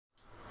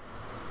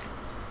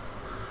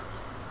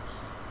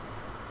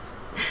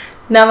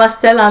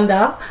Namaste,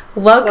 Landa.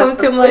 Welcome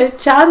to my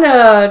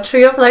channel,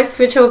 Tree of Life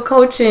Spiritual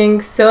Coaching.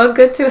 So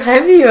good to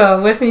have you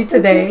with me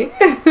today.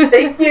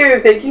 Thank you.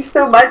 Thank you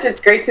so much.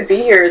 It's great to be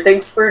here.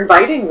 Thanks for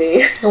inviting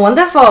me.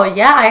 Wonderful.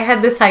 Yeah, I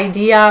had this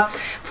idea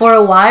for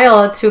a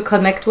while to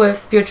connect with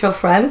spiritual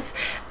friends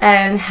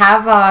and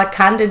have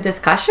candid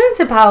discussions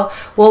about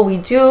what we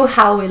do,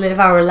 how we live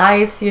our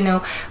lives, you know,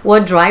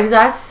 what drives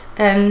us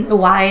and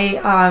why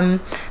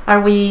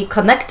are we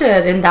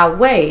connected in that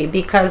way,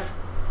 because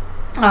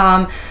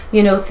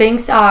you know,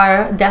 things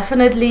are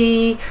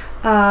definitely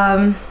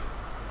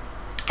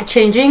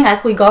changing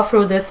as we go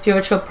through this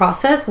spiritual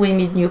process. We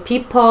meet new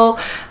people,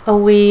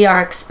 we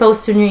are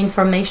exposed to new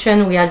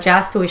information, we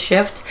adjust, we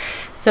shift.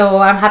 So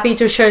I'm happy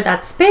to share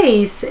that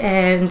space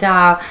and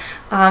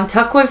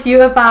talk with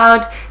you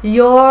about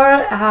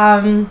your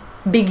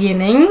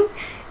beginning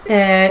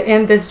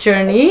in this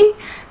journey,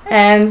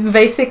 and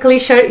basically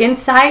share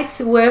insights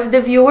with the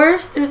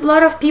viewers. There's a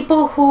lot of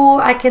people who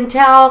I can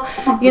tell,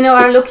 you know,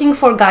 are looking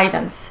for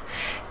guidance.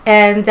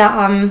 And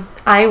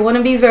I want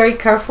to be very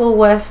careful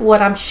with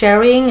what I'm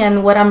sharing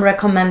and what I'm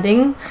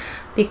recommending,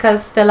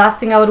 because the last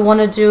thing I would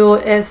want to do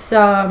is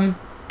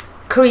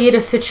create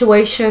a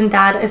situation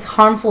that is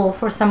harmful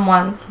for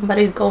someone.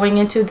 Somebody's going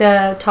into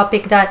the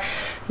topic that,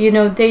 you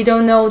know, they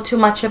don't know too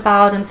much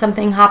about, and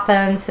something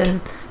happens, and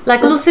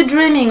like lucid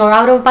dreaming or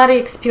out-of-body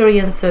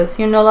experiences.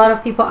 You know, a lot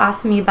of people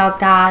ask me about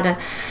that, and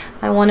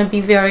I want to be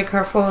very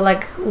careful,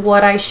 like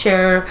what I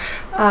share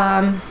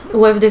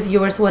with the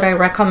viewers, what I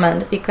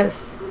recommend,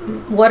 because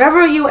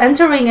whatever you're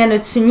entering and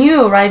it's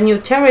new, right, new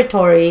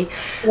territory,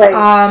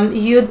 right.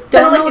 You it's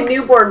don't kind of know, like a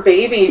newborn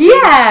baby.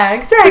 yeah,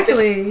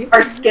 exactly. Our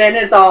skin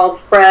is all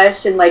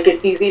fresh, and like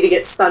it's easy to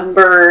get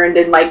sunburned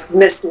and like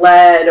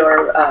misled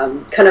or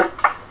kind of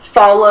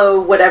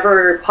follow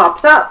whatever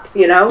pops up,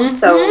 you know.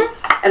 So,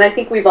 and I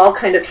think we've all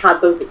kind of had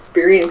those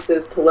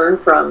experiences to learn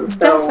from.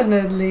 So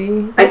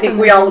Definitely. I think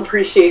we all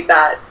appreciate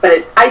that.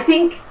 But I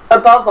think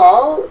above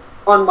all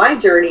on my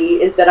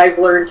journey is that I've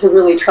learned to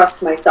really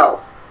trust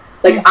myself.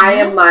 Like I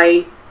am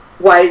my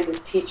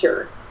wisest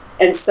teacher.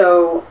 And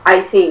so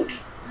I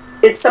think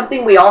it's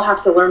something we all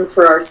have to learn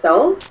for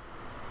ourselves.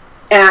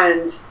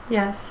 And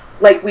yes,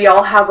 like we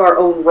all have our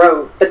own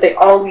road, but they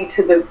all lead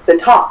to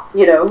the top,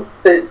 you know.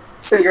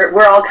 So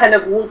we're all kind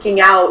of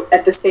looking out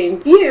at the same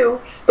view,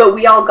 but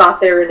we all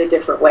got there in a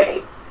different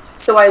way.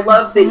 So I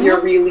love that you're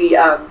really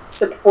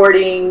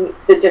supporting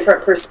the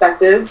different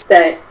perspectives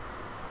that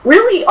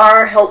really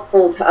are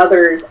helpful to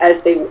others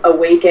as they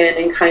awaken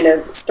and kind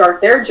of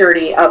start their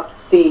journey up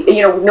the,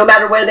 you know, no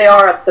matter where they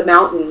are up the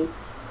mountain,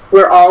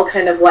 we're all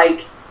kind of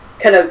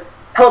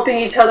helping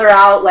each other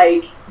out,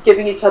 like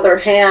giving each other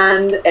a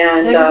hand.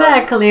 And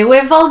exactly,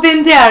 we've all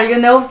been there, you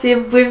know.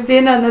 We've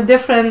been on the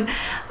different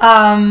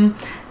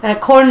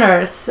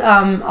corners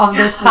of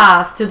this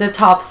path to the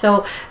top.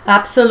 So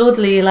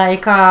absolutely,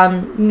 like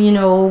you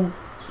know,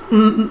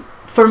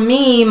 for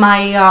me,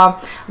 my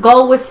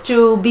goal was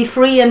to be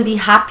free and be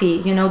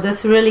happy. You know,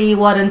 that's really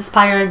what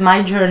inspired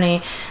my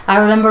journey. I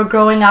remember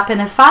growing up in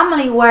a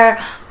family where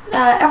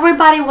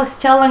everybody was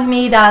telling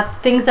me that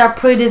things are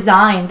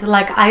pre-designed,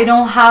 like I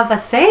don't have a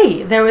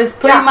say, there is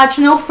pretty much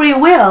no free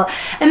will.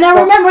 And I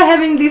remember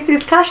having this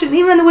discussion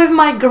even with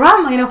my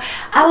grandma. You know,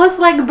 I was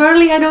like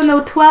barely, I don't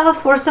know,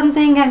 12 or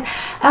something, and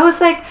I was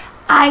like,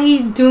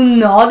 I do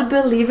not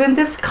believe in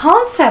this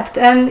concept.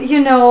 And you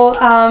know,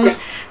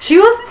 she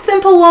was a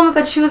simple woman,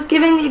 but she was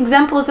giving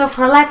examples of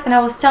her life, and I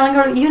was telling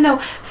her, you know,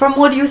 from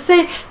what you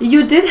say,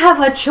 you did have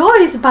a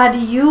choice, but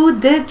you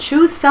did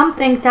choose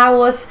something that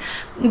was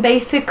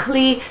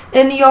basically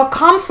in your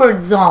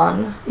comfort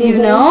zone, you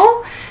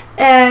know.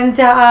 And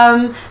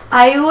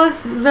I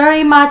was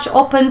very much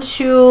open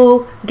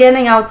to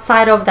getting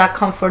outside of that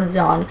comfort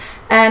zone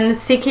and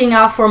seeking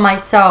out for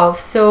myself.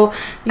 So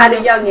at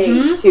a young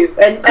age too.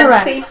 And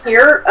same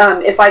here.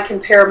 If I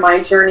compare my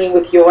journey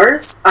with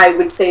yours, I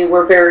would say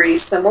we're very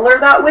similar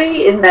that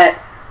way, in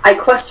that I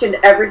questioned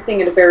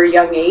everything at a very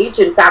young age.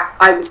 In fact,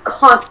 I was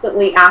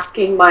constantly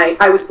asking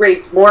I was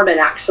raised Mormon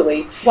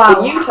actually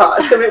in Utah.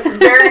 So it was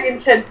very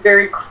intense,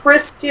 very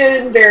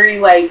Christian, very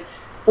like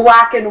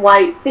black and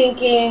white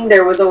thinking.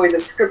 There was always a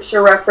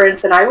scripture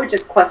reference, and I would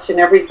just question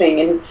everything.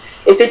 And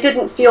if it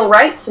didn't feel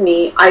right to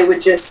me, I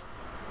would just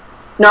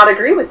not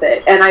agree with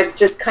it. And I've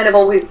just kind of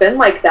always been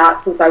like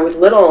that since I was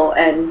little.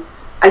 And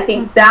I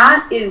think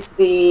that is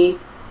the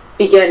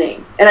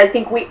beginning. And I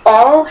think we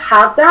all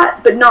have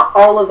that, but not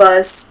all of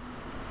us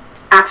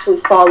actually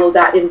follow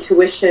that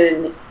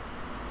intuition.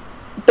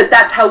 But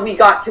that's how we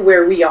got to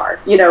where we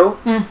are, you know?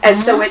 And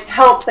so it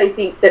helps, I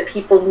think, that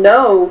people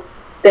know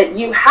that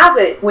you have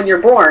it when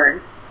you're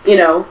born, you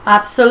know?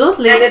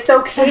 Absolutely. And it's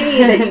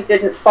okay that you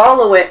didn't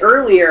follow it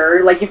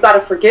earlier. Like, you've got to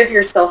forgive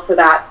yourself for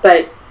that.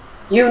 But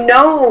you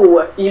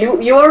know,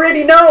 you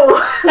already know.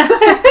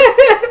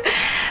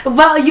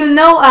 Well, you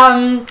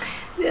know,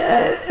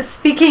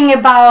 speaking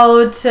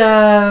about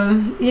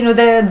you know,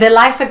 the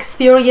life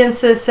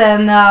experiences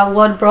and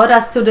what brought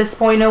us to this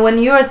point. When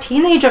you're a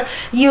teenager,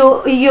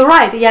 you're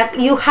right, yeah,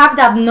 you have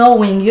that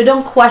knowing, you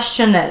don't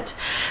question it,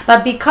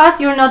 but because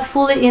you're not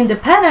fully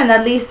independent,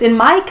 at least in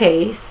my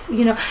case,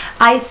 you know,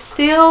 I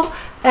still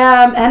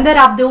ended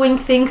up doing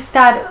things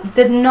that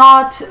did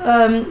not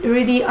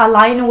really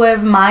align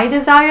with my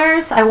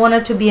desires. I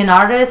wanted to be an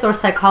artist or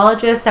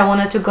psychologist. I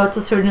wanted to go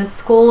to certain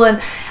school, and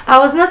I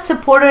was not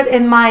supported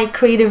in my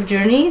creative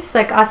journeys,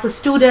 like as a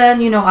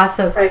student, you know, as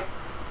a Right.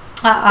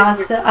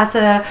 as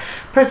a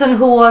person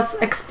who was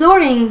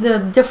exploring the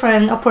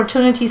different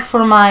opportunities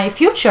for my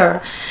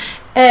future.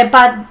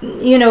 But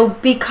you know,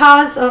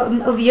 because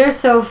of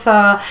years of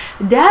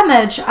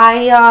damage,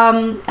 I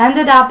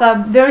ended up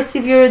a very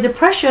severe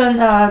depression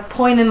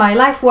point in my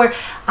life where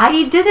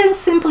I didn't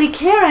simply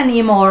care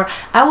anymore.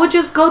 I would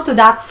just go to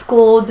that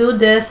school, do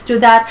this, do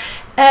that,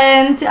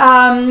 and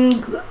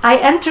I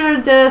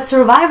entered the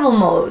survival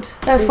mode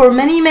for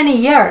many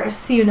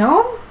years, you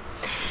know.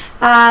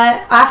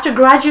 After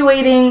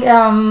graduating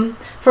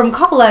from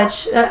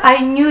college, I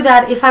knew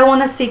that if I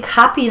want to seek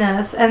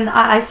happiness, and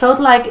I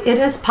felt like it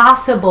is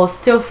possible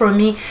still for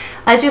me,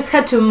 I just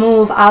had to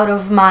move out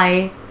of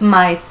my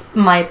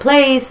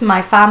place,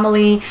 my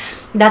family.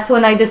 That's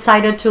when I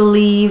decided to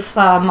leave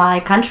my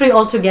country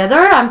altogether.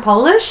 I'm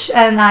Polish,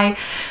 and I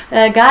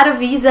got a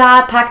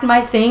visa, packed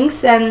my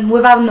things, and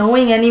without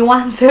knowing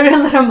anyone, very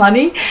little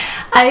money,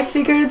 I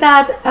figured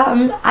that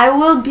I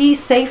will be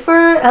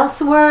safer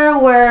elsewhere,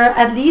 where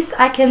at least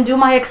I can do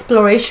my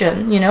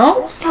exploration, you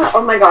know?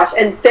 Oh my gosh,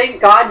 and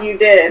thank God you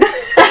did.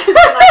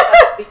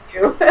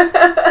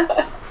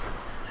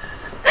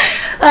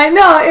 I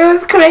know, it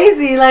was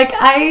crazy. Like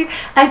I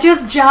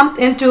just jumped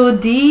into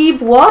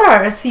deep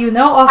waters, you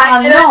know, of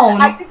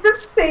unknown. I did the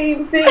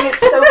same thing. It's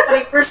so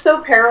funny. We're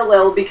so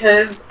parallel,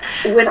 because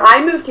when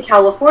I moved to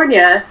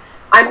California,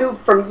 I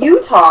moved from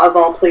Utah of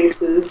all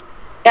places,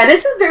 and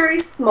it's a very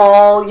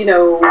small, you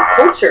know,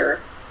 culture.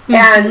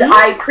 And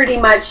I pretty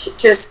much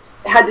just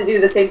had to do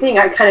the same thing.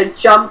 I kind of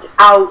jumped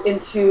out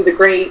into the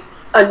great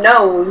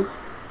unknown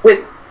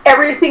with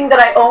everything that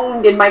I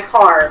owned in my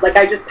car. Like,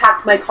 I just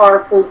packed my car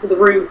full to the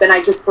roof, and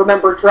I just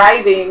remember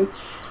driving,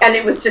 and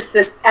it was just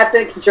this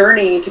epic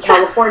journey to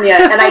California,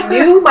 and I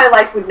knew my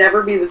life would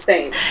never be the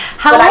same.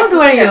 How old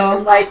were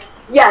you? Like,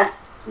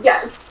 yes.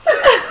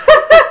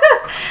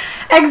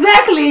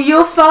 Exactly,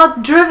 you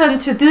felt driven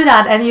to do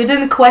that, and you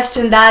didn't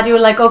question that. You were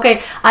like,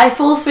 okay, I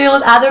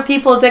fulfilled other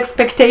people's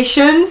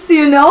expectations,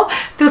 you know,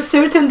 to a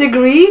certain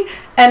degree,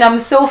 and I'm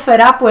so fed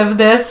up with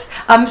this.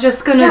 I'm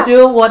just gonna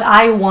do what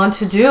I want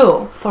to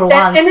do for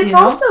once. And it's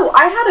also,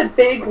 I had a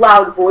big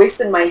loud voice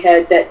in my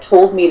head that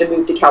told me to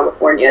move to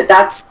California.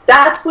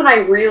 That's when I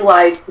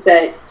realized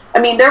that, I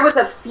mean, there was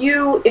a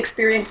few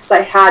experiences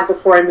I had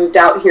before I moved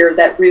out here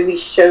that really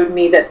showed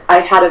me that I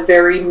had a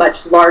very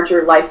much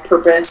larger life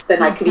purpose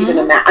than I could even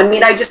imagine. I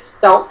mean, I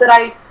just felt that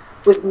I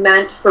was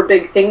meant for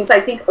big things. I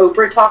think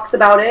Oprah talks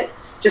about it,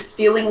 just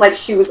feeling like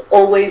she was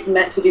always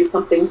meant to do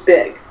something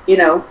big, you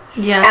know?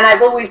 Yeah. And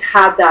I've always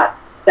had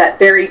that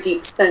very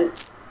deep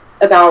sense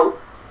about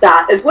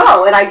that as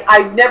well. And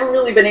I've never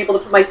really been able to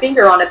put my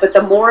finger on it, but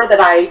the more that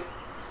I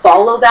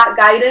follow that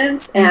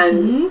guidance,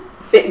 and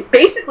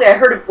basically I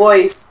heard a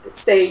voice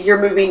say,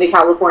 "You're moving to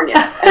California."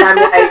 And I'm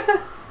like,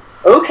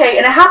 okay.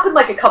 And it happened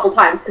like a couple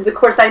times, because of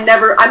course I'm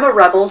a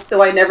rebel,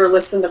 so I never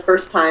listened the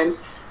first time.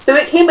 So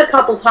it came a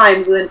couple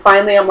times, and then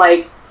finally I'm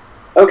like,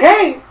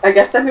 okay, I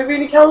guess I'm moving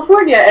to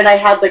California. And I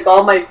had like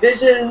all my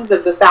visions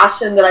of the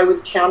fashion that I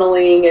was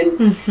channeling,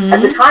 and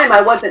at the time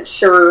I wasn't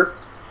sure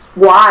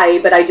why,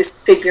 but I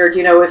just figured,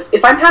 you know,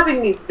 if I'm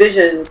having these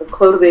visions of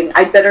clothing,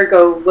 I'd better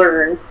go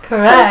learn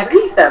how to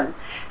read them.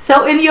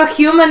 So in your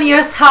human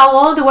years, how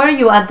old were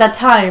you at that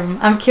time?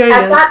 I'm curious.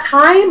 At that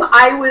time,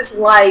 I was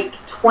like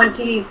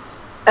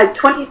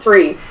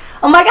 23.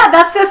 Oh my God,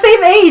 that's the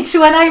same age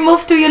when I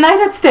moved to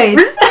United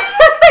States.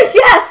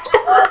 Yes.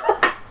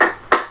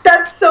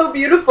 That's so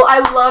beautiful. I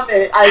love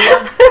it. I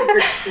love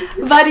it.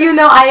 But you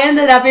know, I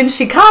ended up in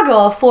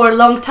Chicago for a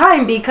long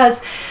time,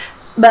 because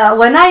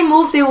when I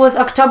moved, it was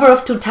October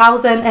of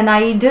 2000, and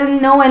I didn't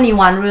know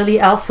anyone really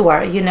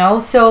elsewhere, you know.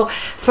 So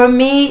for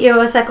me, it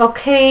was like,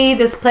 okay,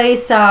 this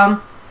place, I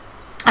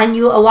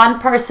knew one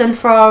person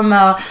from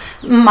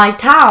my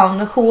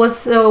town who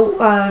was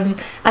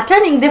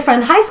attending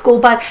different high school,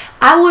 but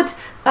I would,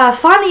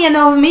 funny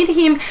enough, meet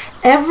him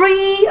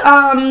every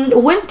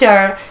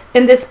winter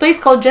in this place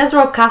called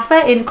Jezero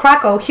Cafe in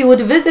Krakow. He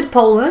would visit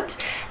Poland,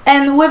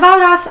 and without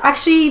us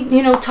actually,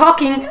 you know,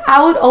 talking, I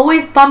would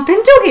always bump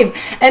into him,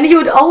 and he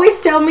would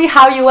always tell me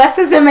how US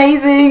is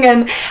amazing,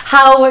 and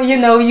how, you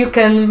know, you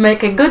can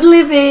make a good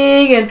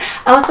living. And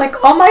I was like,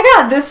 oh my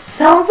God, this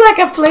sounds like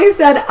a place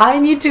that I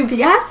need to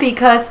be at,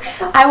 because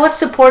I was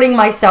supporting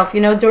myself,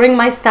 you know. During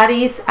my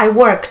studies, I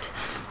worked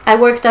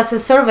as a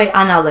survey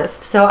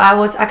analyst, so I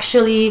was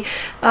actually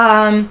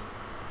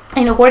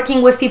you know,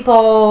 working with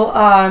people,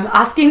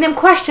 asking them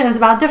questions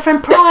about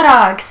different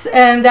products.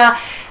 And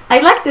I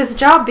liked this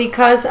job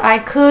because I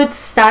could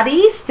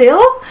study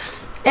still,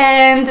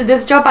 and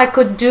this job I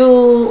could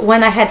do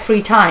when I had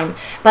free time,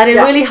 but it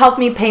really helped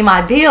me pay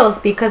my bills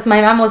because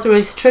my mom was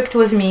really strict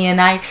with me and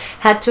I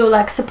had to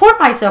like support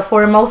myself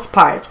for the most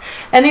part.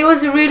 And it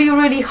was really,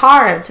 really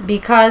hard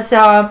because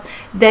the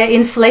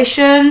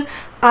inflation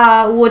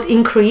would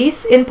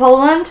increase in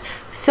Poland.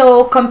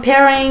 So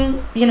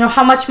comparing, you know,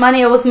 how much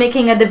money I was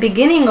making at the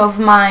beginning of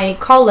my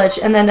college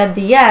and then at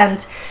the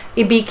end,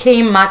 it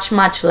became much,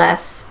 much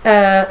less.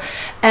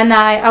 And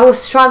I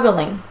was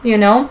struggling, you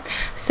know.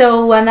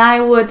 So when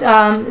I would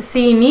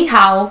see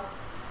Michał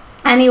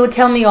and he would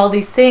tell me all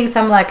these things,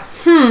 I'm like,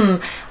 I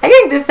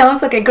think this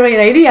sounds like a great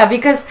idea,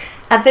 because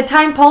at the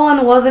time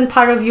Poland wasn't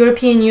part of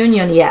European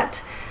Union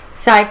yet.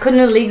 So I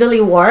couldn't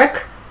legally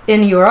work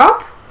in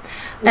Europe.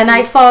 And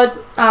I thought,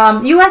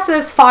 US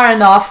is far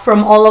enough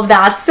from all of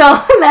that, so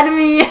let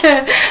me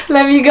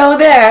go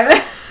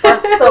there.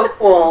 That's so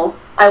cool.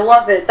 I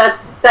love it.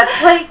 That's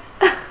like,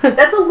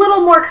 that's a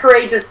little more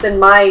courageous than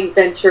my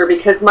venture,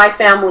 because my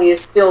family is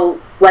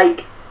still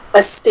like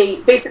a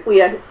state,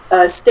 basically a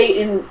state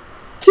in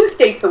 2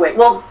 states away.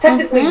 Well,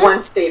 technically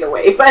 1 state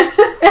away, but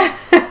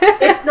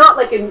it's not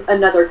like in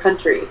another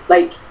country.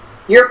 Like,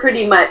 you're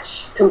pretty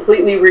much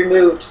completely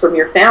removed from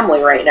your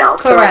family right now.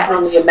 So I can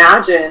only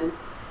imagine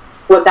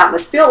what that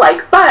must feel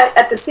like. But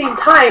at the same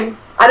time,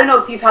 I don't know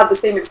if you've had the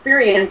same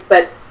experience,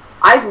 but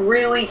I've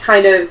really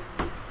kind of,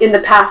 in the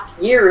past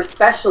year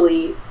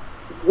especially,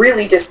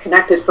 really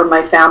disconnected from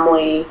my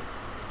family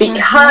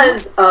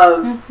because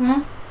of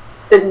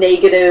the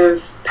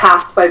negative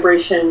past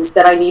vibrations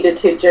that I needed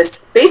to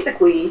just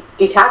basically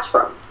detach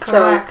from.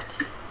 So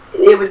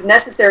it was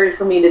necessary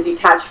for me to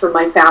detach from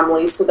my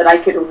family so that I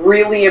could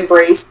really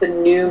embrace the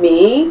new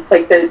me,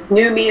 like the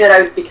new me that I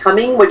was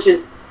becoming, which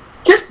is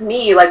just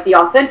me, like the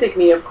authentic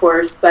me, of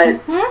course, but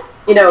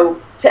you know,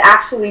 to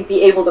actually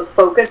be able to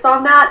focus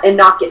on that and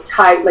not get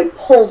tied, like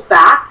pulled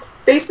back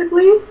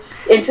basically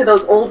into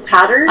those old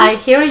patterns. I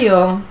hear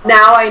you.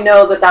 Now I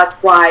know that that's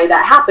why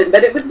that happened,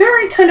 but it was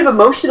very kind of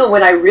emotional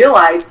when I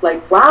realized,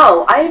 like,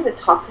 wow, I haven't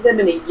talked to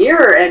them in a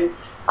year and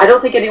I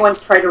don't think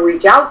anyone's tried to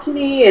reach out to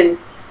me. And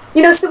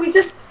you know, so we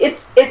just,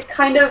 it's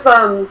kind of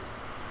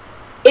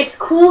it's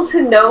cool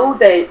to know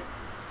that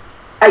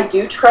I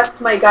do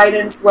trust my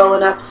guidance well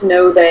enough to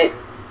know that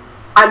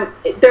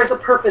there's a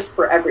purpose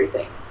for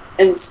everything.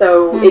 And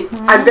so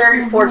I'm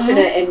very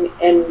fortunate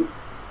and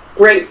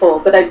grateful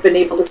that I've been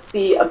able to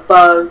see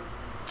above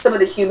some of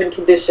the human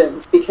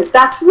conditions, because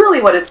that's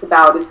really what it's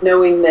about, is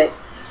knowing that,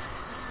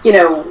 you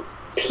know,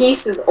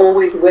 peace is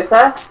always with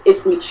us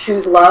if we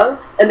choose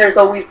love, and there's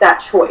always that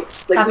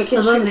choice. Like, we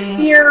can choose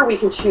fear, we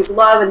can choose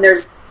love, and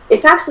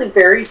it's actually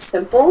very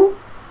simple.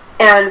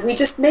 And we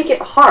just make it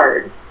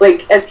hard.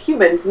 Like, as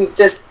humans, we've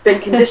just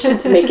been conditioned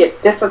to make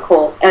it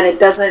difficult, and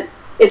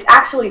it's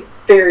actually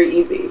very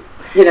easy,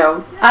 you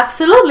know?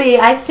 Absolutely.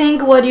 I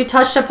think what you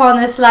touched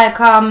upon is like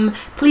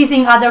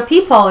pleasing other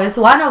people is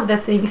one of the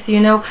things, you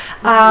know.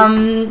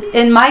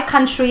 In my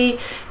country,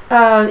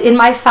 in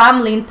my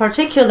family in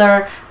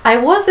particular, I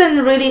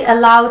wasn't really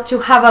allowed to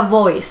have a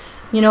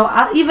voice, you know,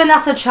 even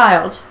as a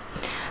child.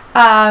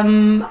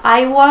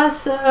 I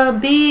was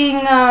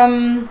being...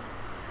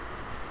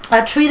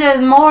 treated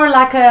more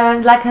like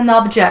an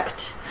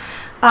object.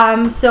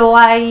 So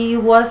I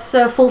was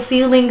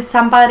fulfilling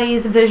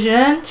somebody's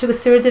vision to a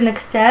certain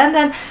extent,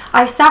 and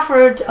I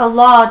suffered a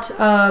lot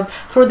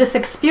through this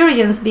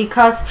experience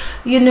because,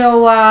 you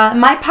know,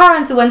 my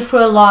parents went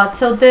through a lot.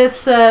 So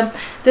this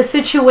the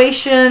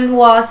situation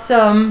was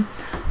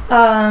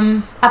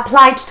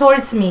applied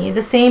towards me,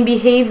 the same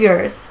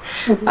behaviors,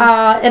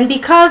 and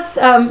because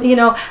you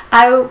know,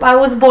 I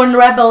was born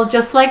rebel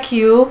just like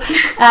you.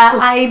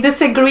 I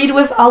disagreed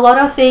with a lot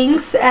of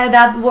things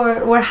that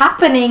were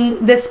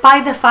happening,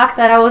 despite the fact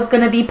that I was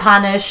gonna be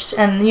punished,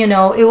 and you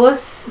know, it was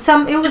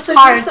hard. You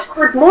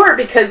suffered more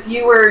because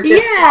you were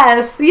just but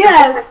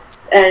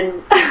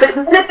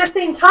at the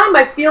same time,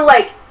 I feel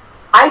like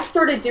I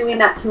started doing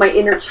that to my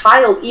inner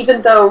child,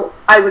 even though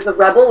I was a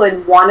rebel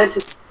and wanted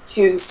to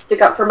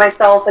stick up for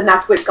myself, and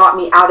that's what got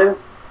me out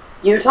of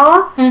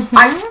Utah.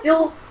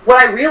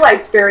 What I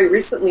realized very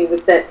recently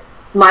was that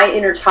my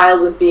inner child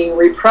was being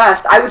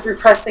repressed. I was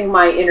repressing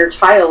my inner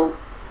child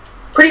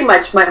pretty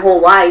much my whole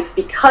life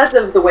because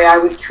of the way I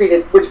was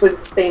treated, which was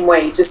the same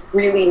way, just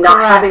really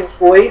not having a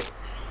voice.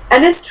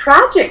 And it's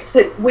tragic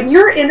when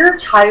your inner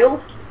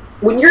child,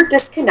 when you're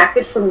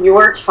disconnected from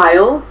your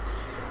child,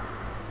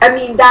 I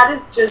mean, that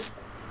is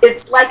just,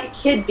 it's like a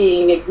kid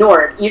being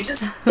ignored.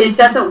 It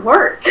doesn't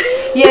work.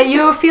 Yeah,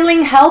 you're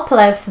feeling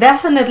helpless,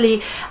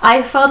 definitely.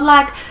 I felt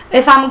like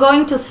if I'm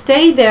going to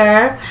stay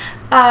there,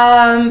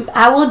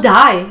 I will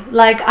die.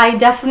 Like, I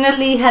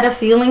definitely had a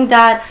feeling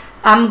that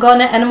I'm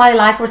gonna end my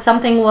life or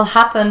something will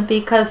happen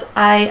because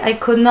I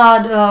could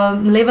not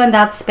live in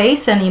that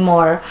space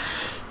anymore.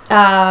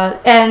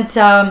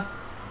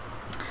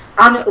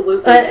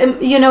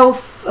 Absolutely. You know,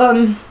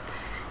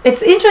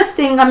 it's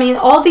interesting. I mean,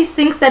 all these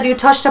things that you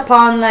touched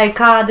upon, like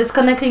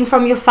disconnecting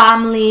from your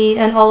family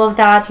and all of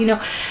that, you know,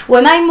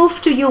 when I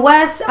moved to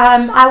US,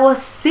 I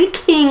was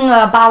seeking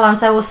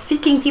balance. I was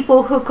seeking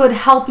people who could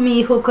help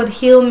me, who could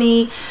heal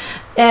me.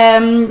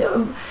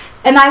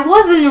 And I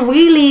wasn't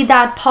really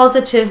that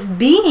positive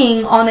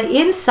being on the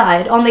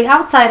inside. On the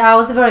outside, I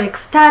was very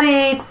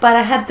ecstatic, but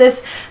I had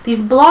these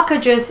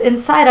blockages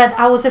inside that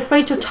I was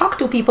afraid to talk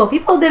to people.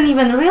 People didn't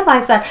even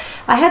realize that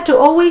I had to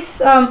always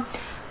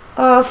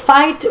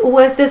fight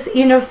with this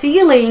inner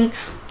feeling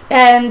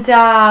and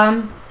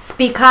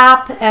speak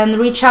up and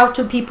reach out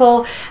to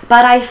people.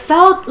 But I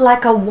felt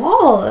like a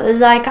wall,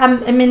 like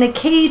I'm in a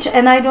cage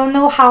and I don't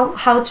know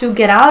how to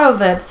get out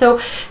of it. So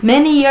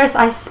many years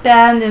I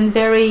spent in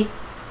very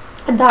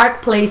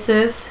dark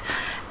places,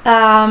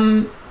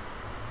 and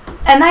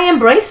I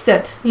embraced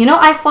it. You know,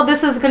 I thought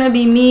this is gonna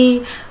be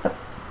me.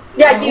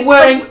 Yeah, you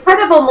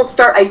kind of almost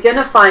start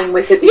identifying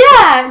with it.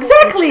 Yeah,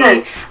 exactly.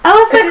 I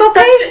was like,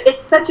 okay,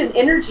 it's such an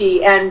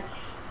energy, and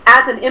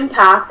as an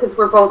empath, because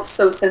we're both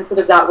so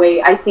sensitive that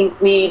way, I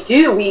think we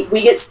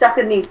get stuck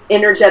in these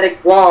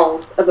energetic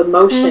walls of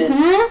emotion,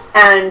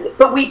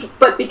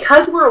 but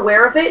because we're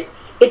aware of it,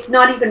 it's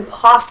not even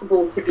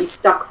possible to be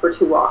stuck for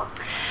too long.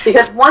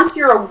 Because once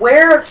you're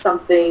aware of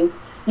something,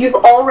 you've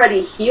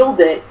already healed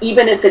it,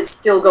 even if it's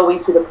still going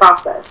through the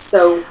process.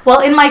 So, well,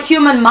 in my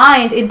human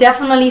mind, it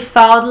definitely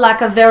felt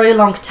like a very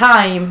long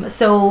time.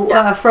 So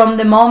from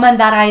the moment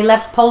that I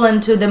left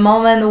Poland to the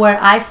moment where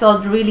I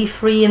felt really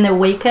free and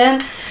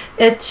awakened,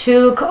 it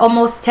took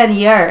almost 10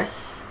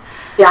 years.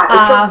 Yeah,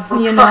 it's a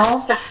long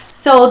process.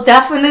 So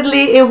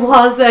definitely it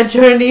was a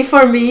journey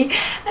for me.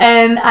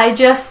 And I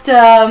just...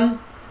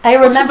 I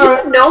remember. Well,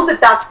 so you know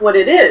that that's what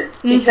it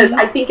is, because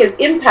I think as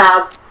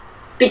empaths,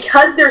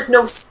 because there's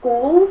no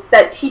school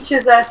that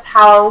teaches us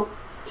how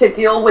to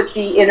deal with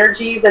the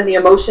energies and the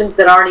emotions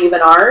that aren't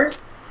even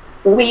ours,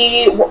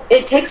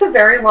 it takes a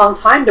very long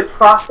time to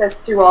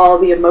process through all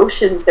the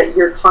emotions that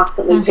you're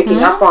constantly picking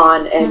up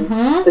on, and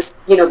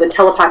this, you know, the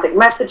telepathic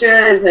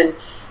messages. And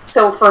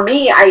so for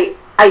me,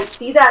 I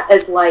see that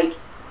as like,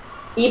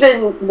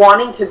 even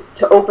wanting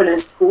to open a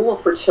school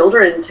for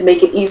children to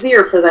make it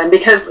easier for them,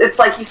 because it's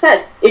like you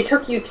said, it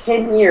took you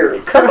 10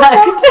 years. That's a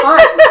long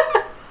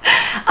time.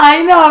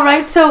 I know,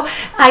 right? So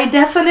I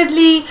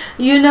definitely,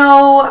 you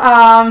know,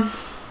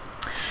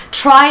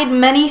 tried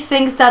many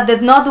things that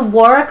did not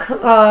work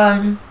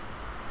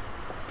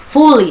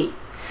fully.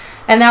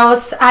 And I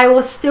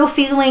was still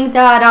feeling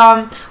that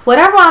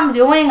whatever I'm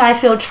doing, I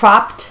feel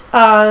trapped,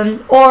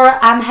 or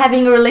I'm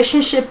having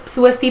relationships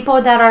with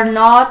people that are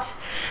not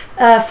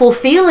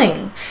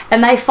fulfilling,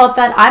 and I thought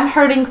that I'm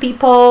hurting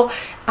people.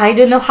 I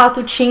didn't know how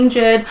to change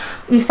it.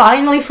 And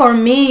finally, for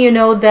me, you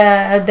know,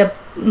 the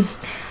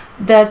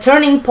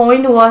turning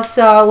point was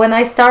when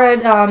I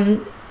started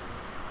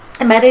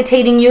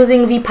meditating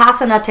using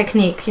Vipassana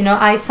technique. You know,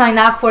 I signed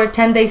up for a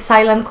 10-day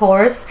silent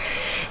course,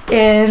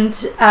 and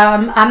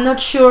I'm not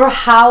sure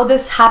how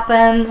this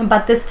happened,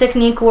 but this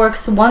technique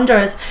works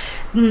wonders.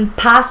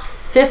 Past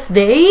 5th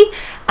day,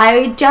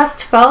 I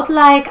just felt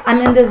like I'm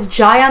in this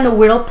giant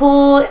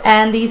whirlpool,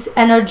 and these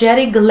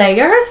energetic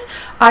layers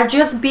are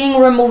just being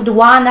removed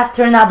one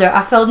after another.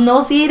 I felt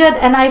nauseated,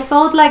 and I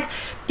felt like,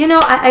 you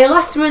know, I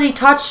lost really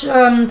touch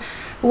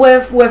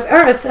with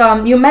earth.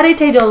 You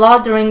meditate a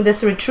lot during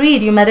this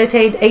retreat. You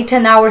meditate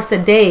 8-10 hours a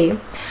day,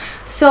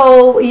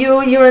 so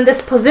you're in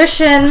this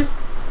position.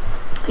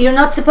 You're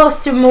not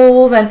supposed to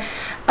move, and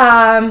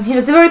you know,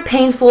 it's very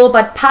painful.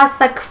 But past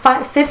like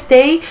 5th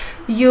day,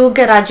 you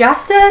get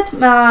adjusted,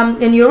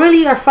 and you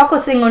really are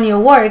focusing on your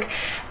work.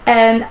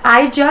 And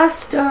I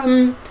just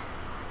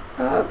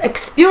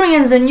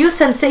experienced a new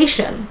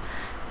sensation,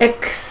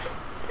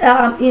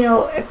 you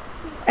know,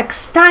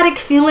 ecstatic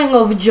feeling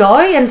of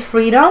joy and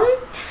freedom.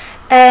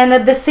 And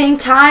at the same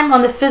time,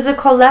 on the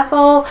physical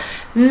level,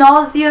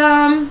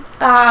 nausea,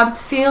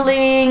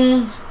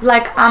 feeling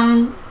like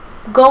I'm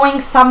going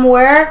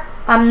somewhere,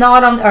 I'm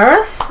not on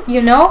earth,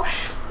 you know,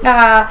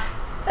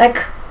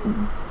 like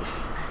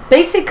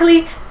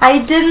basically I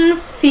didn't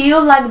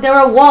feel like there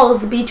were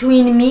walls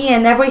between me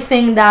and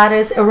everything that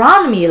is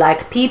around me,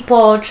 like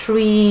people,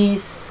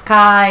 trees,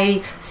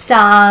 sky,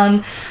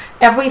 sun.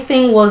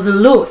 Everything was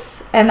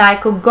loose, and I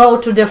could go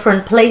to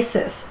different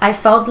places. I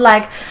felt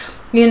like,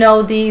 you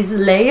know, these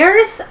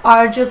layers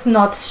are just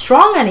not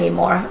strong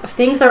anymore.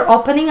 Things are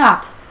opening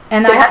up,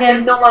 and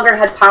they no longer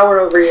had power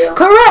over you.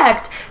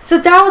 Correct. So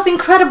that was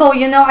incredible.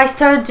 You know, I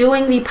started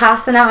doing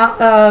Vipassana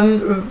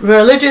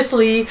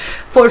religiously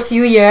for a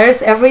few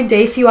years, every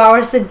day, few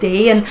hours a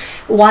day. And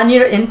 1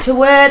 year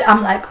into it,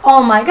 I'm like,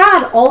 oh my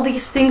God, all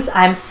these things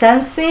I'm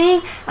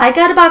sensing. I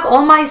got back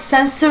all my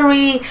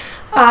sensory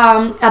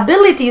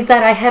abilities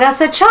that I had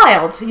as a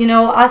child. You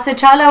know, as a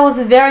child, I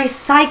was very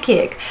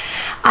psychic.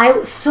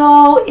 I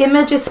saw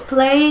images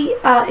play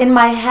in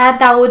my head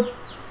that would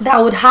that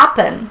would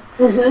happen.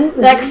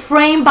 Like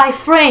frame by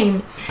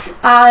frame.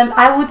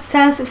 I would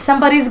sense if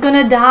somebody's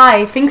gonna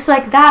die, things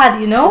like that,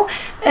 you know.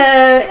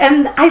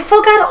 And I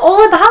forgot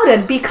all about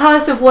it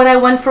because of what I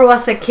went through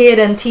as a kid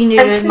and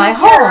teenager in my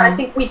home. I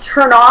think we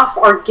turn off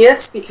our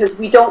gifts because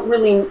we don't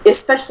really,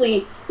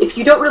 especially if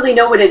you don't really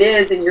know what it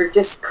is and you're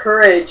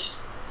discouraged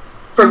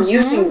from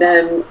using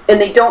them and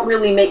they don't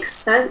really make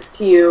sense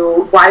to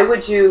you, why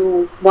would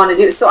you want to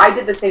do it? So I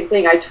did the same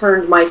thing. I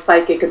turned my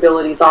psychic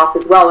abilities off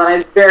as well, and I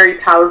was very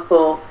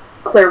powerful,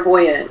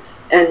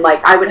 clairvoyant, and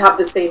like I would have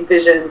the same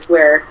visions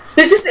where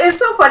it's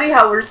so funny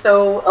how we're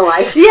so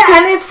alike. Yeah,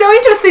 and it's so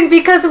interesting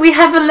because we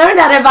haven't learned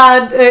that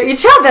about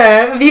each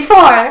other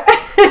before.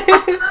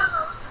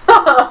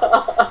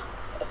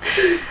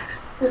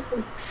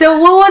 So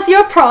what was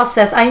your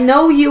process? I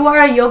know you are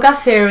a yoga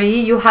fairy.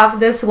 You have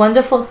this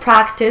wonderful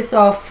practice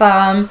of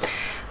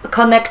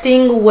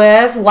connecting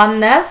with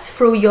oneness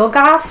through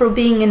yoga, through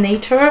being in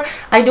nature.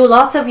 I do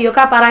lots of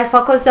yoga, but I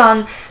focus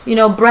on, you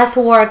know, breath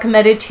work,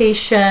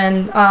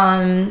 meditation,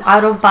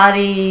 out of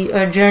body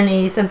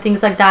journeys and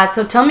things like that.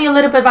 So tell me a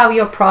little bit about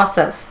your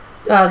process,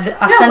 the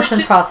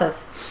ascension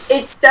process.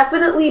 It's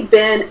definitely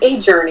been a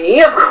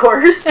journey, of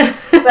course,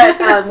 but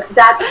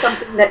that's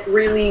something that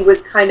really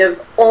was kind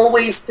of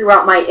always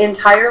throughout my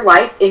entire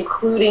life,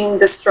 including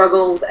the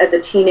struggles as a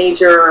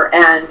teenager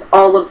and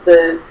all of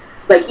the,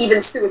 like,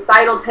 even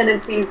suicidal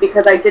tendencies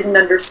because I didn't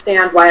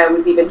understand why I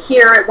was even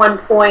here at one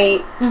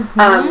point.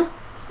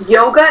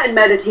 Yoga and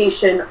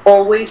meditation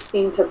always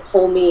seemed to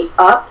pull me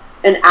up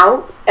and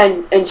out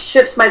and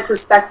shift my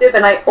perspective,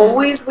 and I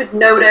always would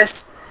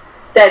notice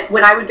that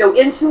when I would go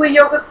into a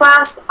yoga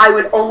class, I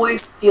would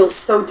always feel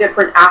so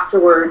different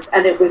afterwards,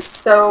 and it was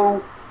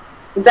so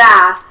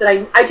vast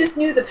that I just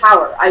knew the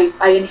power. I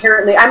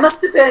inherently, I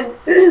must have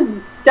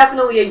been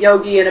definitely a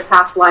yogi in a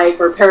past life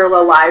or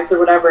parallel lives or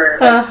whatever.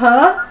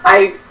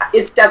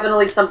 It's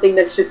definitely something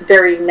that's just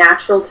very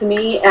natural to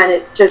me, and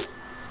it just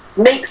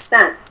makes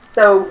sense.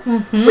 So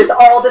with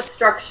all the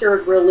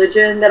structured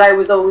religion that I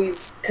was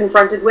always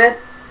confronted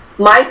with,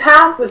 my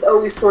path was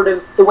always sort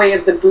of the way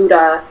of the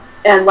Buddha,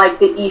 and like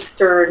the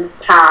Eastern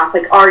path,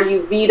 like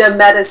Ayurveda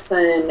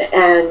medicine,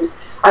 and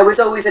I was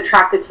always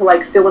attracted to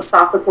like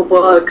philosophical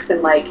books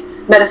and like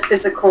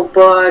metaphysical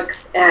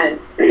books, and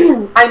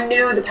I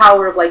knew the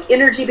power of like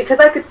energy because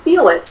I could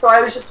feel it. So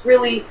I was just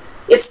really,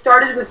 it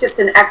started with just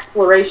an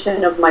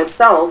exploration of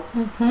myself,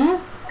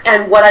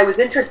 and what I was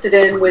interested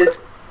in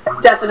was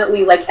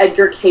definitely like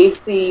Edgar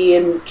Cayce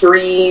and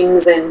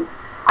dreams, and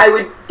I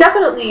would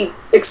definitely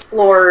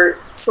explore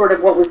sort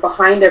of what was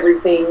behind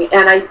everything.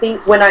 And I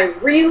think when I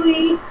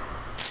really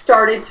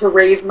started to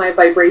raise my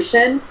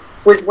vibration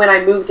was when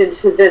I moved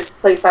into this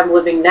place I'm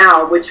living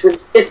now, which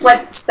was, it's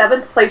like the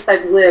 7th place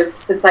I've lived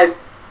since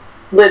I've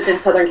lived in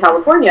Southern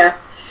California.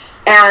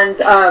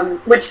 And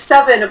which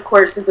 7, of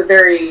course, is a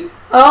very...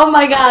 Oh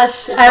my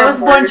gosh, I was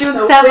born June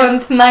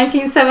 7th,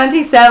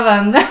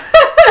 1977.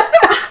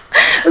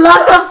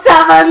 Lots of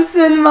 7s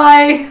in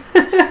my...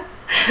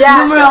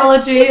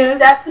 numerology. It's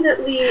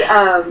definitely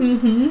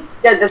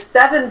yeah, the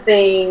 7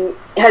 thing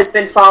has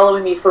been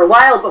following me for a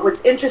while, but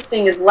what's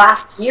interesting is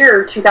last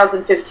year,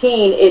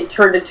 2015, it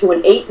turned into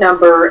an 8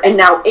 number, and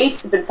now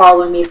 8s have been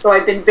following me, so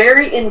I've been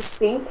very in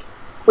sync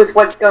with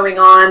what's going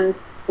on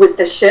with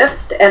the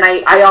shift, and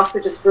I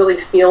also just really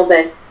feel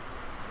that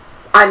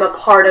I'm a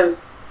part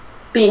of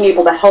being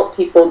able to help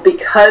people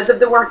because of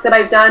the work that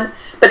I've done.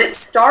 But it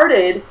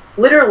started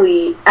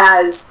literally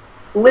as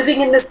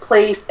living in this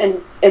place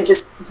and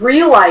just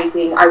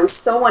realizing I was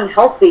so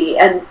unhealthy,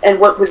 and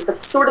what was the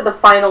sort of the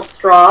final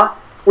straw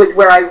with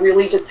where I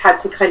really just had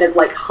to kind of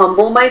like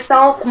humble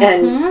myself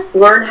and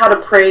learn how to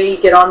pray,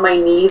 get on my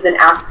knees and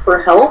ask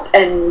for help,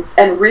 and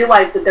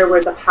realize that there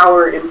was a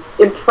power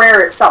in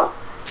prayer itself.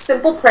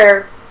 Simple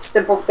prayer,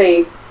 simple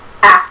faith,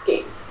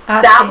 asking.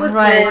 That was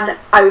when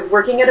I was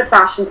working at a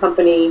fashion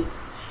company,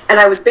 and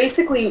I was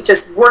basically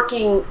just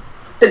working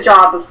the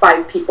job of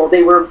 5 people.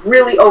 They were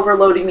really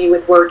overloading me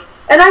with work.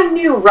 And I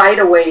knew right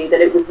away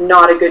that it was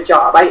not a good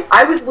job.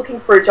 I was looking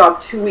for a job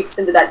 2 weeks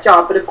into that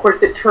job, but of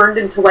course it turned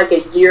into like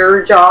a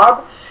year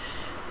job.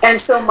 And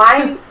so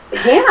my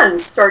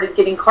hands started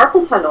getting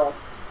carpal tunnel.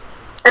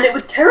 And it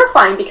was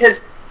terrifying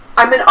because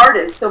I'm an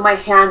artist, so my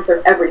hands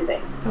are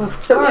everything.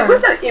 So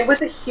it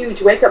was a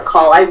huge wake-up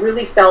call. I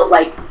really felt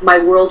like my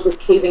world was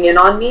caving in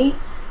on me.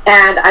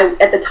 And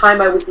at the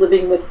time I was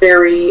living with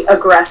very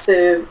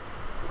aggressive,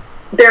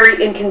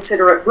 very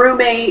inconsiderate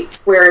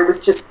roommates, where it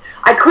was just,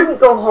 I couldn't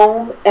go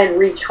home and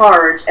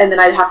recharge, and then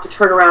I'd have to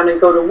turn around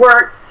and go to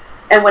work.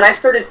 And when I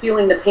started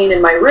feeling the pain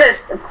in my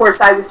wrists, of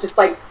course, I was just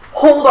like,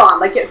 hold on.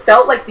 Like, it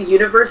felt like the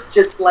universe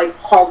just like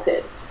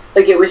halted.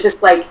 Like, it was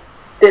just like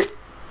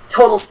this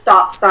total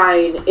stop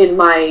sign in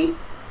my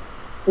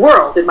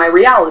world, in my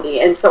reality.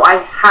 And so I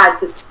had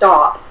to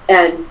stop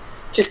and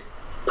just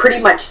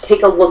pretty much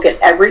take a look at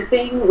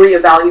everything,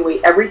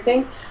 reevaluate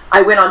everything.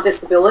 I went on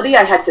disability.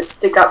 I had to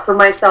stick up for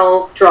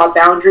myself, draw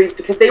boundaries,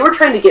 because they were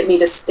trying to get me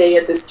to stay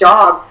at this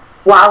job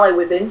while I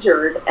was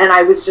injured. And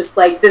I was just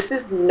like, this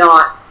is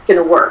not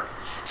going to work.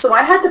 So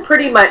I had to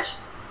pretty much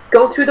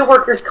go through the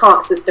workers'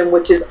 comp system,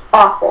 which is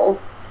awful.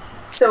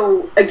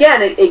 So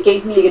again, it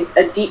gave me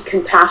a deep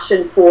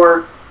compassion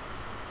for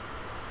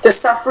the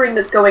suffering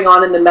that's going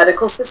on in the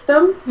medical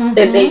system.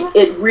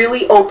 It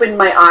really opened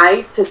my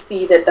eyes to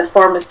see that the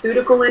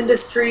pharmaceutical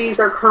industries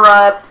are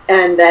corrupt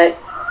and that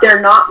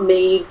they're not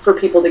made for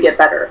people to get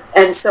better.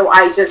 And so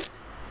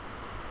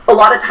a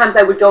lot of times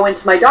I would go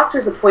into my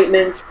doctor's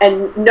appointments,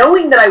 and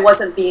knowing that I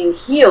wasn't being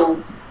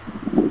healed,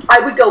 I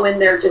would go in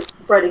there just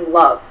spreading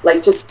love,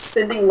 like just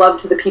sending love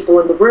to the people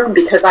in the room,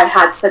 because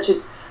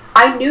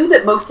I knew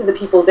that most of the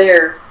people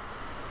there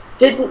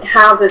didn't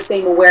have the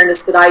same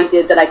awareness that I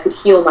did, that I could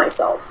heal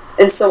myself.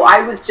 And so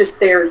I was just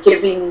there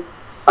giving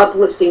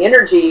uplifting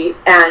energy,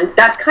 and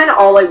that's kind of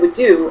all I would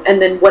do. And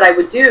then what I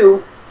would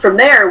do from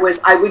there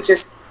was I would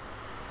just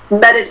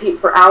meditate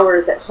for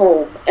hours at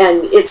home.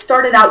 And it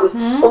started out with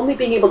only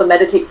being able to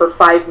meditate for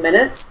 5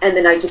 minutes, and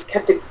then I just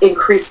kept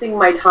increasing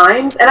my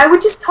times, and I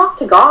would just talk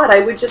to God.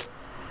 I would just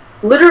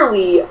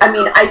literally,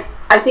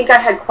 I think I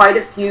had quite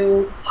a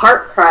few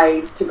heart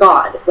cries to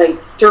God, like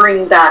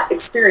during that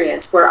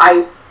experience where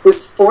I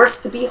was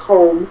forced to be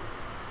home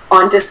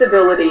on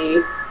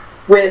disability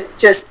with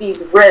just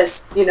these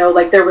wrists,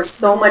 like there was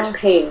so much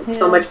pain.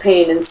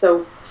 And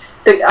so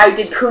I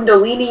did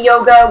Kundalini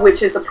yoga,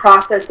 which is a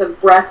process of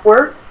breath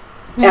work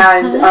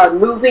and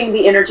moving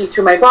the energy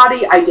through my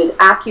body. I did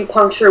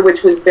acupuncture,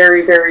 which was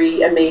very,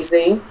 very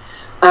amazing.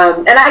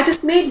 And I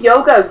just made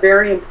yoga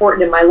very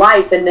important in my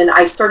life. And then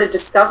I started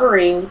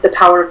discovering the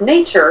power of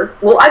nature.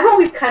 Well, I've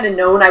always kind of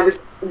known. I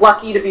was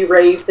lucky to be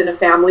raised in a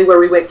family where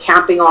we went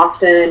camping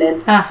often.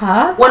 And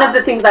one of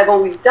the things I've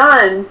always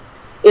done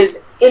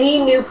is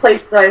any new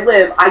place that I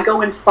live, I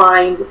go and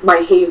find my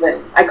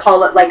haven. I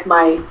call it like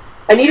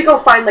I need to go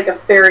find like a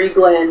fairy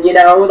glen,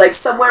 like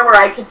somewhere where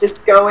I could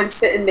just go and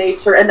sit in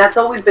nature. And that's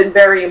always been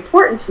very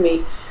important to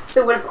me.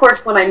 So of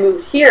course, when I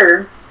moved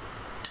here,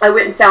 I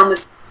went and found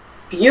this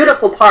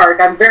beautiful park.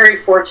 I'm very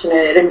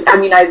fortunate, and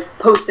I've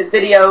posted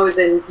videos,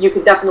 and you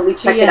can definitely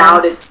check it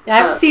out.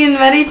 I've seen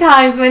many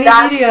times, many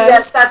videos.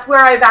 Yes, that's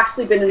where I've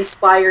actually been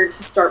inspired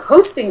to start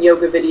posting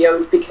yoga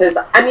videos, because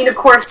of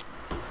course,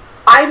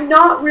 I'm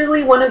not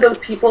really one of those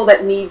people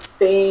that needs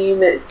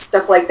fame and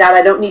stuff like that.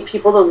 I don't need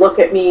people to look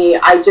at me.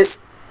 I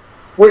just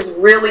was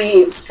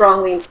really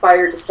strongly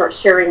inspired to start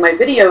sharing my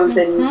videos,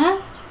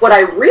 and what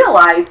I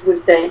realized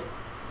was that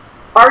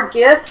our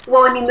gifts,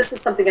 this is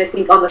something I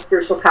think on the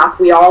spiritual path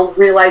we all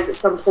realize at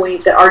some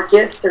point, that our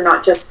gifts are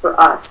not just for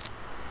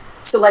us.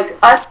 So like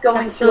us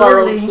going through our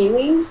own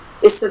healing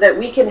is so that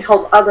we can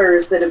help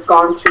others that have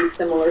gone through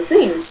similar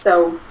things.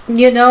 So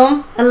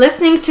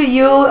listening to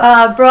you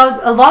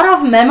brought a lot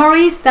of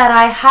memories that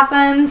I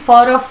haven't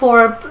thought of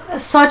for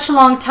such a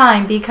long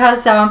time,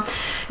 because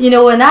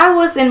when I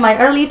was in my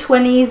early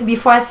 20s,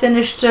 before I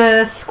finished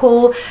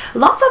school,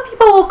 lots of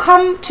people will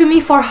come to me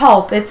for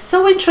help. It's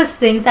so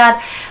interesting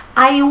that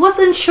I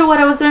wasn't sure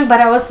what I was doing, but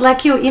I was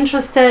like you,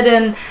 interested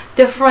in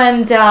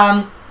different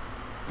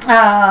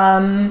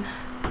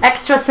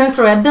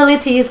extrasensory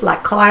abilities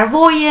like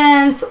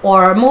clairvoyance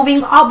or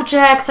moving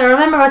objects. I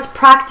remember I was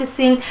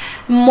practicing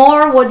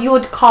more what you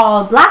would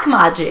call black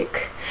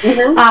magic.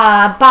 But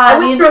I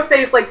went through a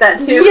phase like that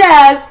too.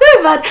 Yes,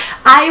 but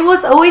I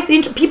was always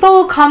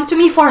people would come to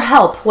me for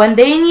help when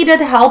they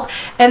needed help,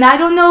 and I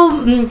don't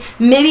know,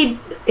 maybe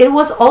it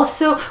was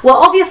also,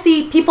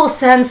 obviously people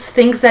sense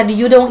things that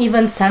you don't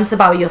even sense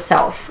about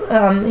yourself.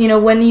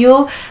 When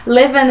you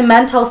live in a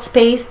mental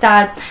space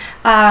that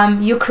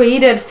you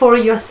created for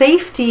your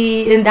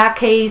safety, in that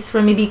case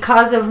for me,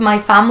 because of my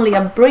family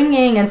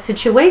upbringing and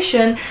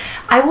situation,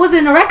 I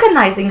wasn't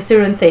recognizing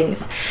certain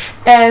things.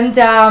 And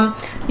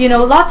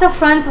lots of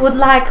friends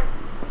would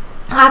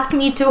ask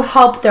me to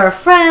help their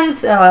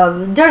friends,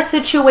 their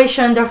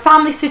situation, their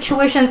family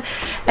situations,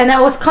 and I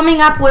was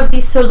coming up with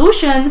these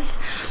solutions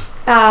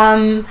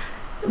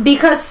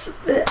because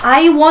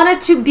I wanted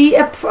to be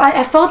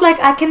I felt like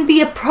I can be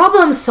a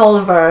problem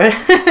solver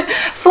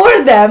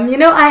for them.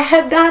 I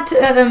had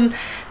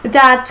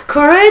that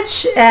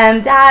courage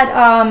and that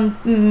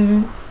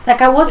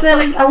I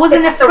wasn't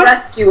the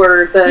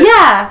rescuer.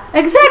 Yeah,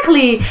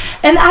 exactly.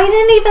 And I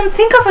didn't even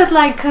think of it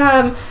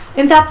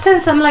in that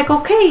sense. I'm like,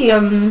 okay,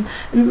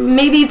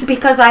 maybe it's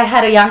because I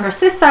had a younger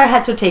sister. I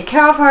had to take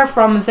care of her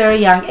from a very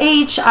young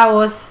age. I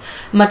was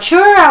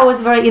mature. I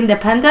was very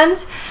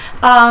independent.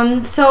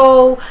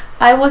 So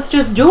I was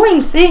just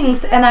doing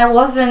things, and I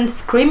wasn't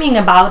screaming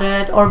about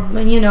it, or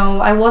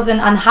I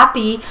wasn't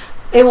unhappy.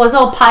 It was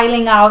all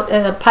piling up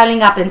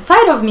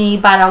inside of me,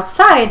 but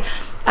outside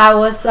I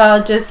was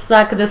just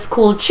like this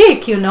cool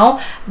chick,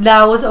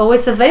 that was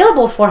always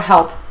available for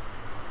help.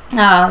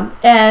 Now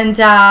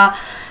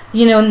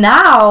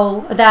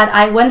that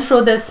I went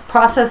through this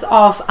process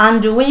of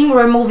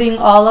removing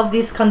all of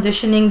this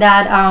conditioning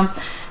that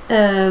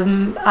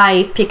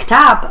I picked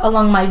up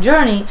along my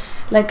journey,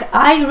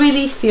 I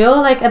really feel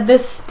like at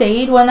this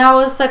state, when I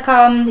was a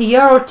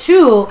year or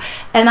two,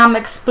 and I'm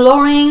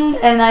exploring,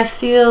 and I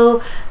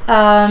feel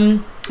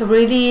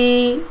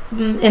really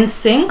in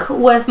sync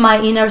with my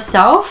inner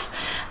self,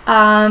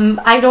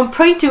 I don't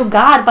pray to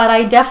God, but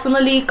I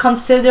definitely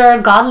consider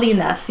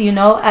godliness, you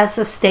know, as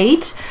a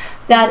state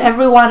that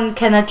everyone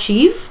can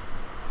achieve.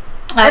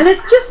 And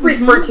it's just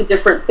referred to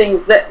different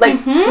things that,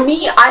 like, to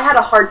me, I had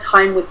a hard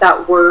time with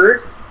that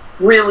word.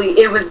 Really,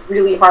 it was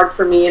really hard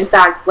for me. In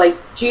fact, like,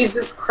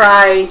 Jesus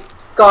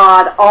Christ,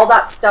 God, all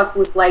that stuff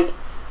was like,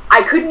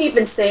 I couldn't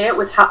even say it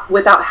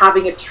without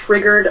having a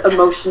triggered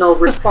emotional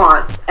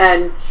response.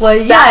 And well,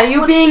 yeah,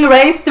 you being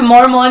raised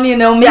Mormon, you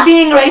know, me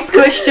being raised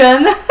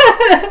Christian.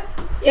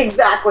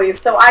 Exactly.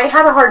 So I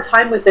had a hard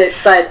time with it,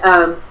 but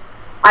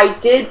I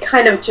did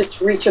kind of just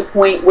reach a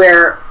point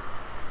where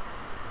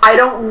I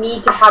don't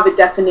need to have a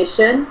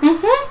definition,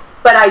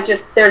 but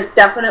there's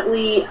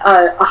definitely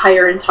a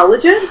higher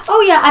intelligence.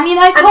 Oh yeah, I mean,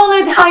 I call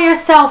it higher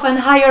self and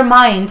higher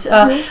mind,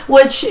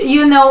 which,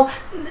 you know,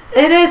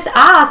 it is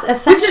us,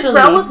 essentially. Which is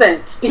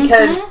relevant,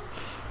 because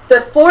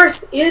the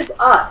force is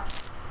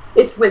us.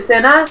 It's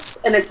within us,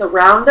 and it's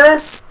around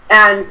us,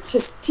 and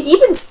just to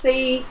even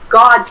say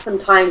God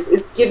sometimes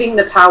is giving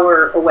the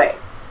power away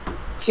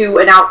to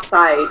an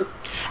outside.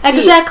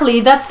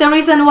 Exactly. That's the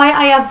reason why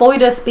I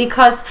avoid us,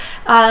 because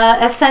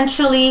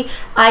essentially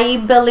I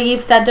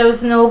believe that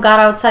there's no God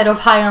outside of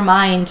higher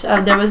mind.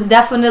 There is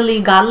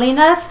definitely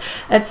godliness.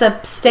 It's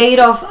a state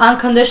of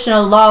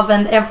unconditional love,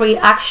 and every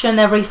action,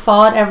 every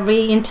thought,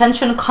 every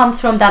intention comes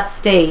from that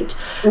state.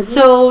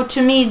 So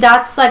to me,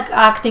 that's like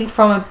acting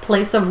from a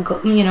place of,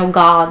 you know,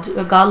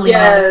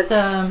 godliness.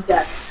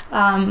 Yes.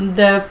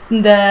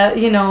 The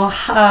you know,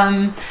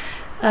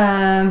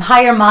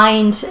 higher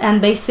mind, and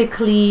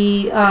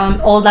basically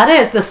all that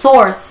is the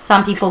source,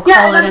 some people call it as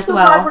well. Yeah, and I'm so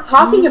glad we're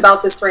talking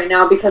about this right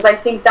now, because I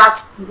think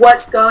that's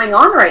what's going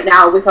on right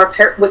now with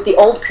with the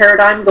old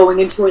paradigm going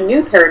into a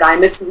new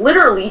paradigm. It's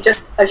literally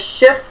just a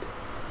shift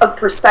of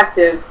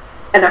perspective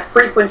and a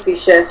frequency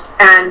shift,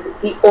 and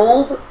the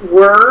old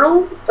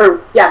world,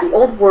 the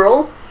old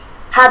world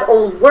had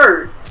old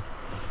words.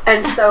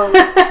 And so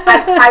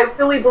I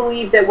really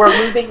believe that we're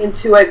moving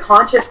into a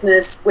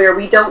consciousness where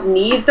we don't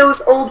need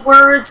those old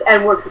words,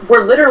 and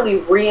we're literally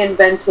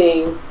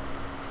reinventing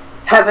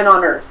heaven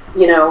on earth,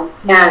 you know.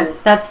 And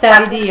yes, that's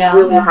what's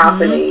really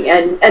happening.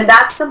 And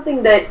that's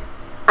something that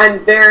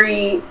I'm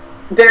very,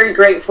 very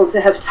grateful to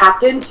have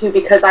tapped into,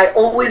 because I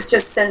always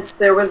just sensed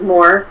there was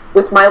more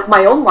with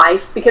my own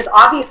life, because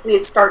obviously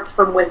it starts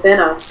from within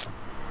us.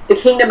 The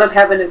kingdom of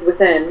heaven is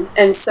within.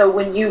 And so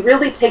when you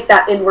really take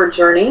that inward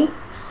journey,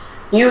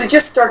 you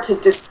just start to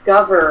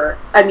discover,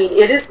 I mean,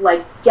 it is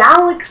like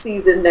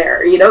galaxies in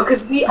there, you know,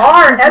 because we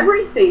are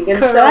everything. And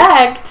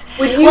correct. So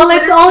well,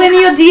 it's all in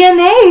your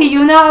DNA,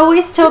 you know. I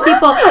always tell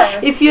people,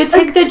 if you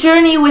take the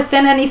journey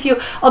within, and if you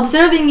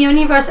observing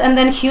universe and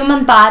then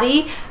human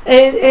body,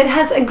 it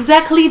has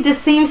exactly the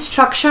same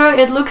structure.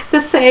 It looks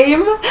the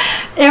same.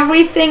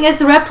 Everything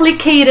is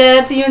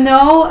replicated, you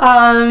know.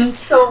 It's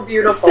so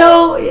beautiful.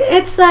 So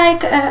it's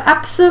like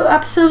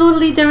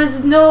absolutely there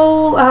is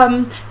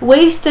no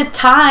wasted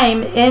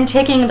time in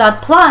taking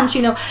that plunge.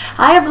 You know,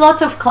 I have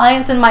lots of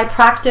clients in my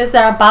practice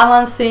that are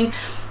balancing,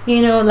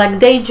 you know, like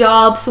day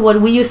jobs,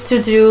 what we used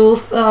to do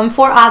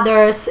for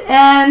others,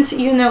 and,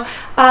 you know,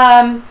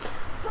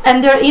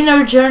 and their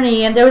inner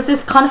journey. And there was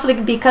this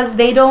conflict because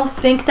they don't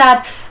think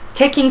that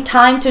taking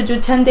time to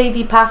do 10-day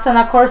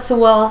Vipassana course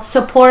will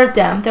support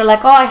them. They're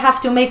like, oh, I have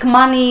to make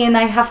money, and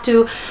I have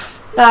to,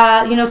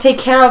 you know, take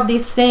care of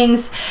these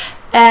things.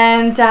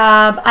 And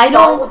it's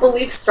all a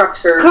belief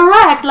structure.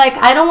 Correct. Like,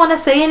 I don't want to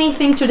say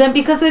anything to them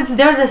because it's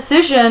their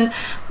decision,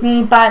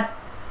 but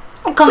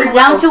it comes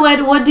down to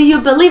it. What do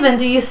you believe in?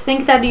 Do you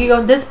think that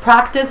this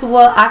practice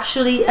will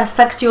actually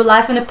affect your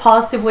life in a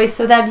positive way,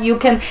 so that you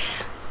can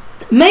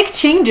make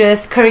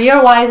changes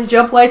career-wise,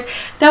 job-wise,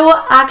 that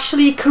will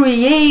actually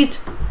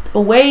create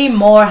way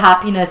more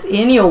happiness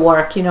in your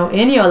work, you know,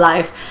 in your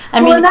life? I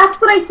mean, and that's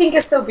what I think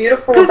is so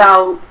beautiful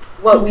about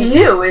what we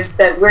do, is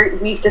that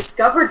we've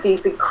discovered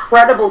these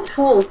incredible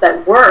tools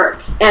that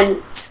work,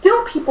 and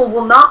still people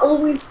will not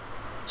always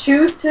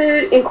choose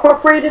to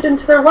incorporate it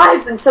into their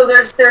lives. And so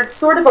there's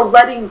sort of a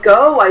letting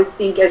go, I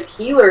think, as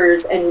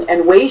healers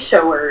and way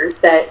showers,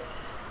 that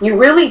you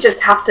really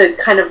just have to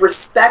kind of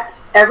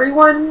respect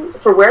everyone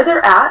for where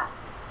they're at,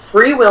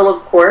 free will,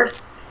 of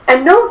course,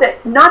 and know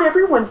that not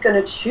everyone's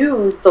going to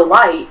choose the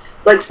light.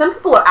 Like, some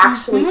people are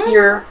actually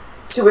here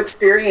to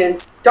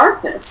experience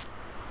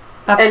darkness.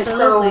 Absolutely. And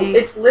so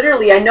it's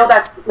literally, I know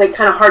that's like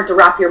kind of hard to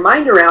wrap your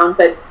mind around,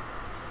 but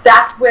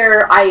that's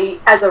where I,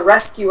 as a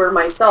rescuer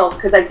myself,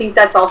 because I think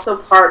that's also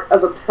part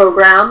of a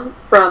program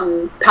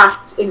from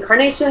past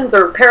incarnations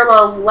or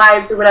parallel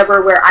lives or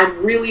whatever, where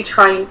I'm really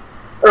trying,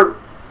 or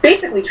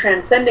basically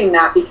transcending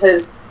that,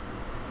 because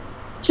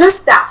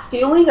just that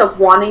feeling of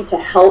wanting to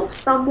help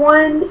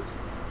someone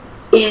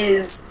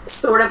is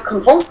sort of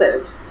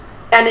compulsive.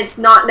 And it's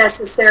not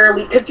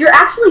necessarily, because you're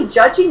actually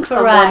judging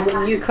someone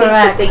when you think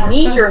that they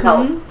need your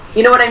help.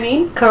 You know what I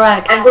mean?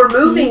 Correct. And we're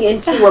moving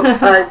into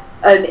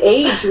an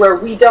age where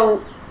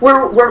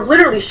we're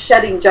literally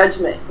shedding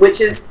judgment,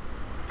 which is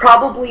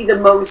probably the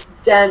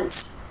most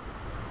dense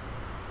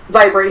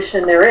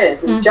vibration there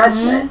is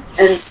judgment.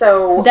 And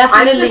so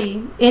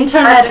definitely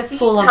internet is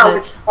full of how it.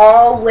 It's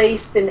all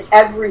laced in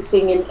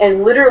everything,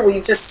 and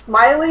literally just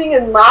smiling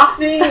and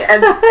laughing,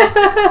 and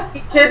just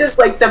the kid is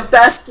like the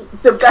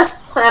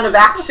best plan of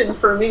action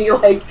for me.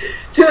 Like,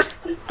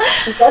 just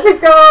let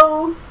it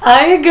go.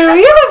 I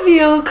agree with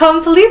you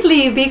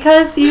completely,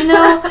 because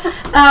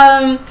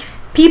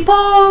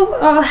people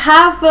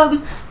have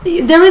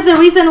there is a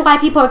reason why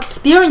people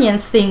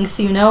experience things,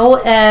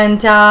 and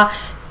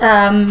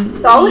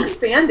it's all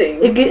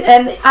expanding,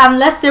 and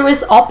unless there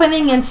is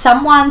opening in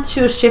someone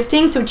to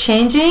shifting, to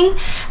changing,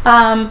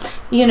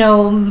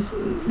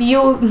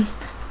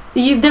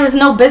 there's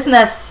no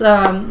business,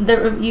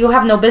 you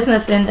have no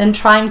business in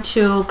trying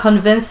to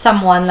convince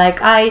someone. Like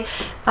I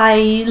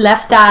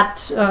left that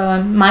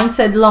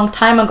mindset a long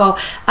time ago.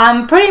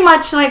 I'm pretty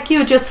much like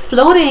you, just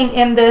floating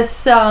in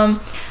this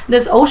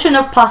this ocean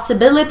of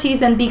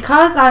possibilities, and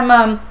because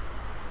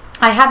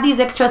I have these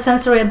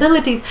extrasensory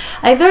abilities,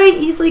 I very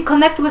easily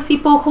connect with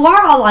people who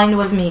are aligned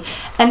with me,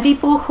 and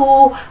people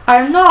who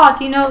are not,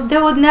 they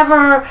would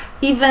never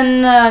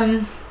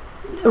even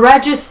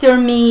register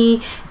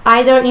me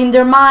either in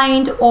their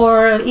mind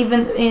or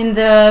even in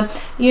the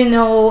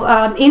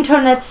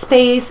internet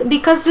space,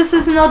 because this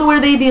is not where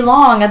they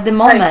belong at the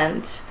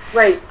moment.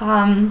 Right.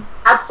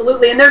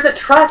 Absolutely. And there's a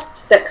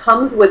trust that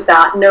comes with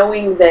that,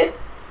 knowing that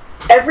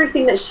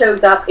everything that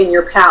shows up in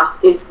your path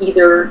is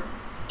either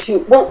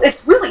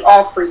it's really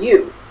all for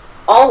you,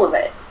 all of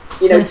it,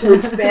 to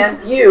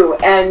expand you.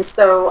 And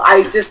so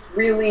I just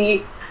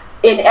really,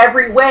 in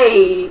every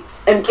way,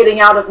 am getting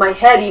out of my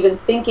head even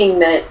thinking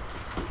that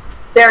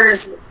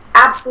there's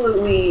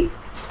absolutely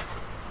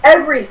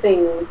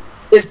everything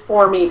is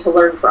for me to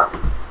learn from,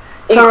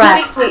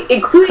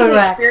 including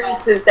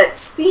experiences that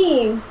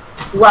seem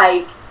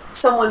like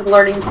someone's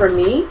learning from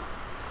me.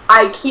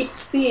 I keep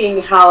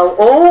seeing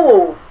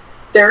how,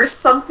 there's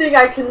something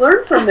I can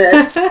learn from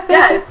this.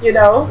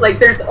 Yeah, like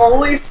there's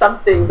always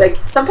something.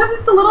 Like sometimes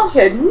it's a little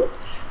hidden,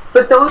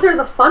 but those are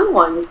the fun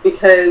ones,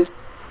 because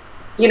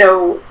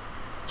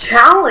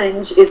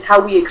challenge is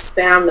how we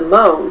expand the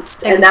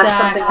most. And that's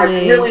something I've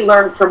really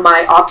learned from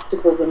my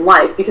obstacles in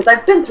life, because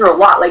I've been through a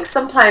lot. Like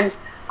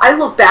sometimes I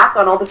look back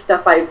on all the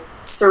stuff I've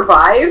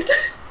survived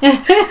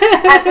and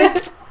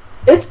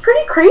it's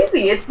pretty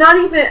crazy. It's not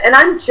even, and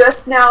I'm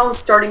just now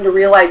starting to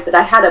realize that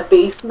I had a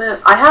basement.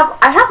 I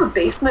have a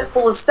basement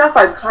full of stuff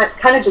I've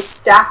kind of just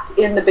stacked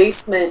in the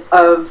basement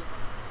of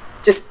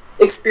just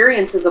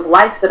experiences of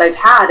life that I've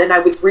had. And I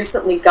was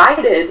recently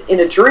guided in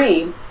a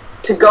dream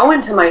to go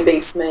into my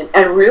basement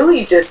and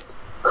really just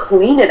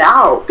clean it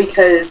out,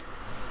 because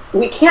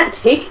we can't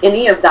take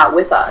any of that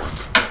with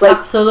us. Like,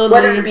 absolutely.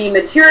 Whether it be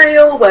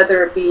material,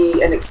 whether it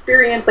be an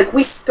experience, like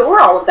we store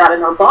all of that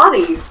in our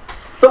bodies,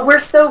 but we're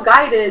so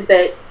guided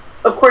that,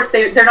 of course,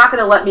 they're not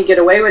going to let me get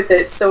away with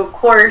it. So, of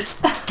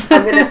course,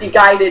 I'm going to be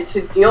guided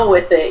to deal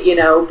with it,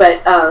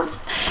 But I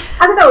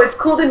don't know. It's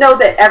cool to know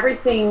that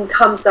everything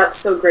comes up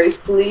so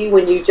gracefully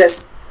when you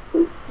just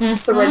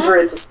surrender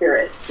it to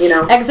spirit,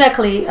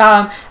 Exactly.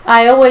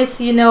 I always,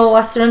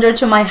 surrender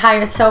to my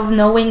higher self,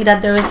 knowing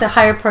that there is a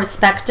higher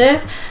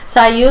perspective. So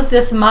I use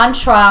this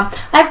mantra.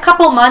 I have a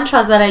couple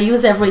mantras that I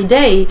use every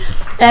day,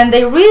 and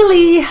they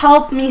really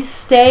help me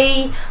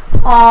stay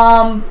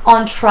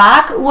on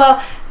track.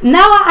 Well,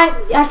 now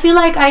I feel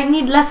like I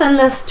need less and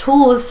less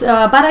tools,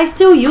 but I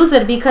still use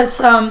it, because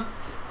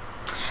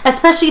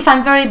especially if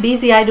I'm very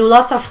busy, I do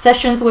lots of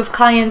sessions with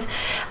clients,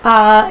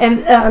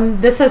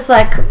 and this is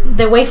like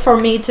the way for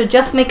me to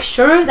just make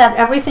sure that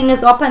everything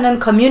is open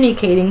and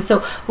communicating. So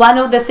one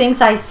of the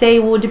things I say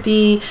would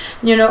be,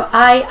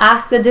 I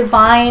ask the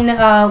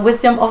divine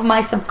wisdom of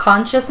my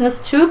subconsciousness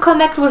to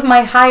connect with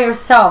my higher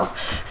self,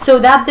 so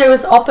that there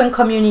is open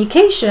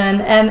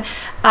communication, and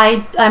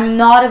I'm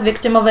not a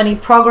victim of any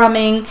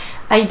programming.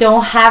 I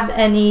don't have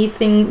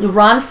anything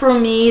run through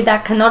me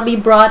that cannot be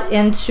brought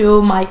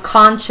into my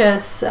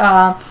conscious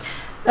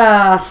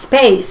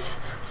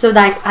space, so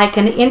that I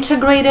can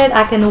integrate it,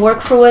 I can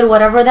work through it,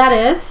 whatever that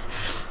is,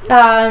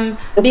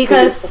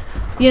 because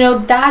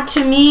that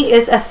to me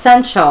is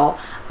essential.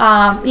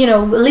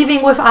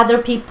 Living with other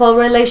people,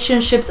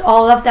 relationships,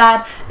 all of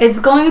that, it's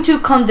going to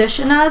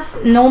condition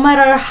us no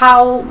matter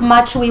how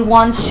much we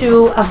want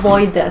to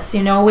avoid this.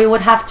 We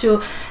would have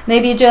to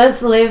maybe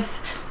just live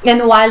in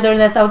the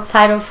wilderness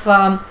outside of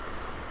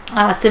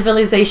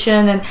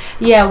civilization, and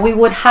we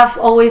would have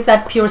always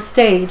that pure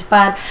state.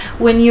 But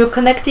when you're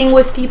connecting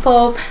with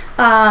people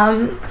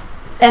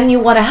and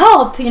you want to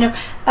help,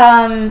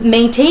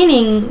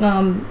 maintaining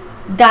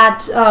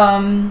that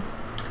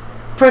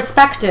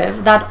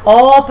perspective, that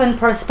open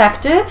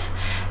perspective,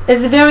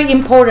 is very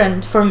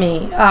important for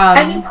me.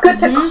 And it's good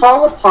to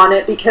call upon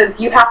it, because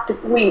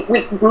we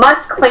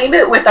must claim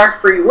it with our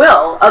free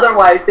will.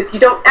 Otherwise, if you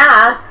don't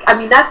ask,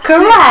 that's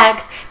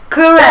correct. Huge.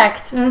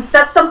 Correct.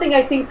 That's something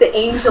I think the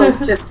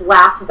angels just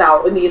laugh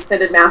about when the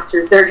Ascended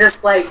Masters. They're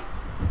just like,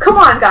 come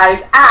on,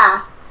 guys,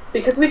 ask.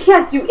 because we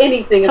can't do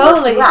anything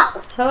unless you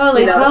ask.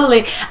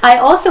 Totally. I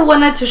also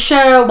wanted to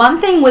share one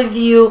thing with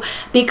you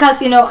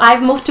because, you know,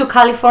 I've moved to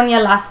California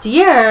last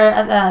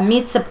year,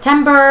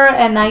 mid-September,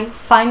 and I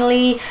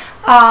finally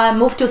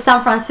moved to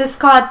San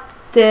Francisco at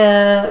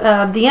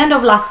the end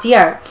of last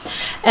year.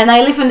 And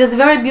I live in this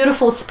very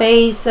beautiful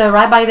space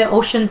right by the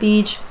ocean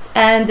beach,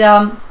 and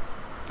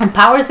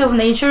powers of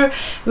nature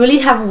really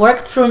have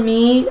worked for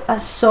me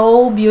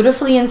so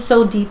beautifully and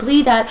so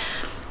deeply that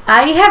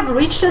I have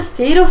reached a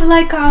state of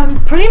like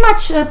pretty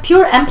much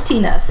pure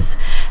emptiness,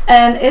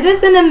 and it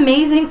is an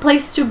amazing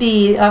place to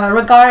be.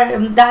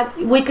 Regard that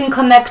we can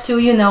connect to,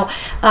 you know,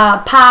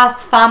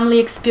 past family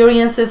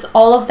experiences,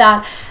 all of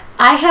that.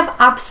 I have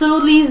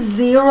absolutely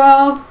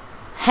zero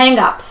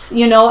hang-ups,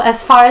 you know,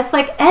 as far as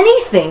like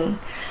anything.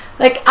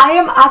 Like, I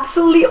am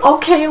absolutely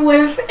okay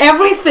with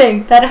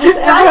everything that has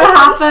ever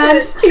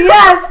happened.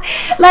 Yes,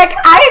 like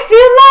I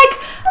feel like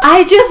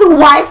I just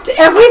wiped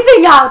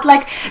everything out.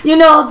 Like, you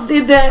know,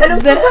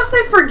 sometimes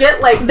I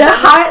forget, like the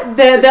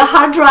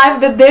hard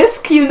drive, the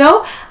disk. You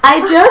know,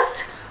 I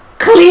just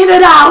clean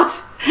it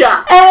out.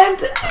 Yeah. And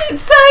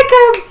it's like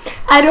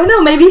I don't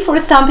know. Maybe for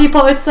some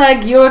people, it's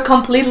like you're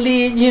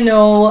completely, you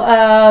know,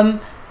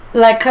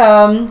 like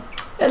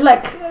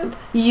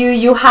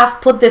you have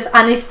put this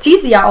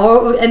anesthesia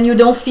and you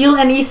don't feel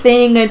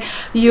anything, and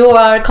you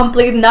are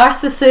complete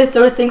narcissist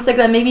or things like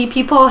that. Maybe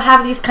people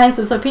have these kinds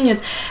of opinions,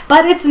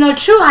 but it's not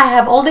true. I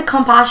have all the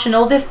compassion,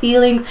 all the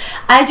feelings.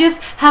 I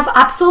just have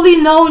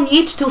absolutely no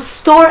need to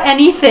store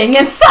anything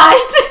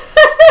inside.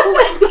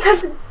 Well,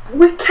 because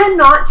we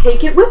cannot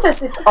take it with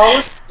us. It's all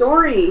a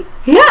story.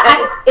 Yeah.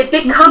 And if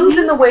it comes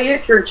in the way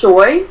of your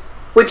joy,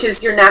 which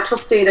is your natural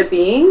state of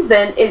being,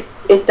 then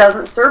it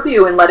doesn't serve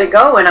you, and let it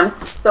go. And I'm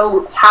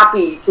so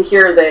happy to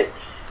hear that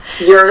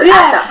you're at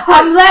that point.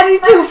 I'm ready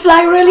to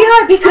fly really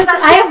hard because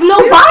I have no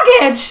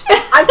baggage.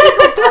 I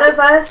think a lot of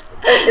us,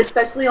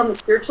 especially on the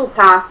spiritual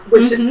path,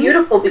 which is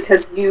beautiful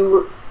because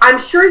I'm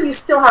sure you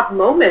still have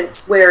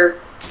moments where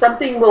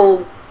something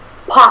will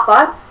pop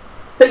up,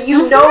 but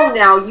you know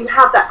now, you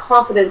have that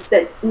confidence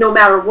that no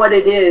matter what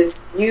it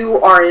is,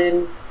 you are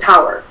in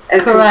power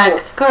and control.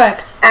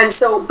 Correct. And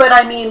so, but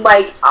I mean,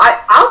 like,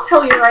 I'll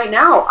tell you right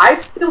now,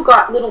 I've still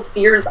got little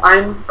fears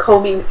I'm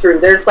combing through.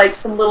 There's like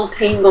some little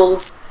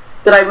tangles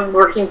that I've been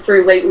working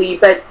through lately,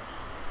 but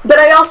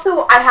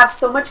I have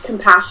so much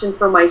compassion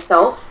for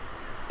myself.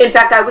 In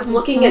fact, I was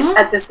looking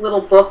at this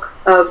little book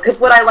because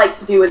what I like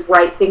to do is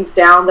write things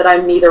down that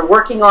I'm either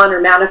working on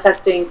or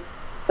manifesting.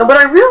 And what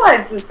I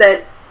realized was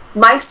that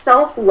my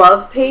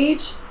self-love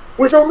page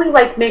was only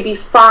like maybe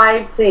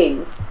 5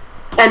 things.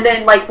 And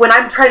then, like, when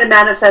I'm trying to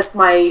manifest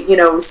my, you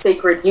know,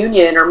 sacred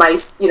union or my,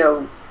 you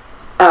know,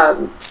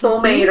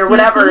 soulmate or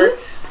whatever,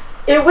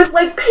 it was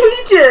like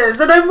pages.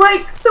 And I'm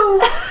like, so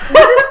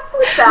what is up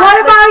with that? What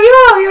about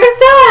you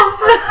yourself?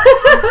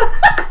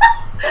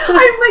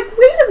 I'm like,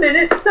 wait a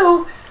minute.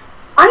 So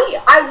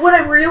what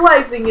I'm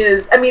realizing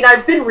is, I mean,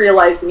 I've been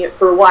realizing it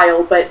for a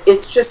while, but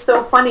it's just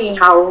so funny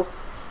how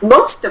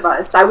most of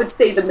us, I would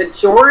say the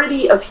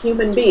majority of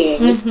human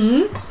beings,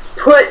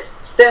 put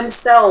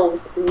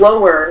themselves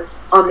lower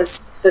on the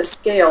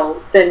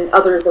scale than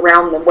others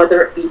around them,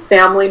 whether it be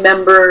family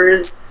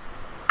members,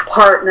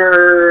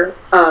 partner,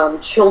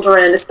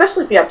 children,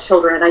 especially if you have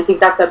children. I think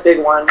that's a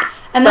big one.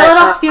 And a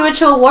lot of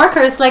spiritual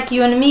workers like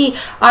you and me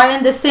are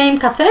in the same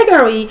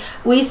category.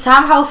 We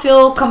somehow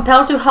feel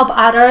compelled to help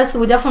others.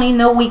 We definitely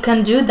know we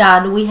can do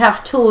that. We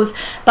have tools,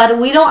 but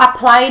we don't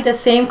apply the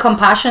same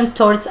compassion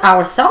towards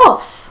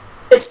ourselves.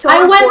 It's so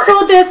I went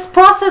through this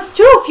process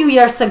too a few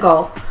years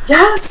ago.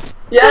 Yes.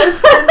 And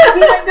I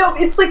mean, I know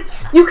it's like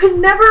you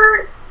can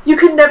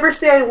never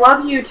say I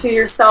love you to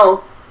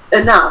yourself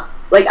enough.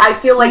 Like, I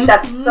feel like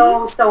that's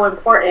so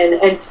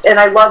important, and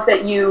I love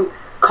that you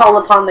call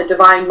upon the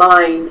divine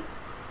mind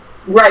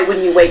right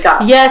when you wake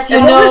up. Yes,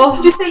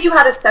 did you say you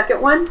had a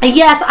second one?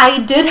 Yes, I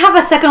did have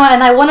a second one,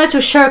 and I wanted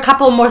to share a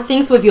couple more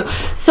things with you.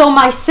 So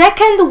my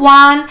second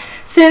one,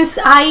 since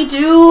I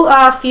do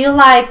feel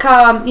like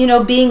you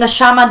know, being a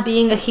shaman,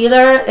 being a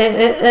healer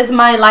is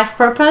my life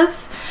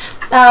purpose.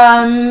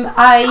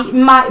 My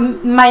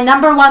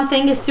number one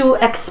thing is to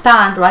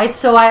expand, right?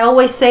 So I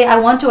always say I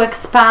want to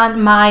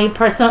expand my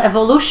personal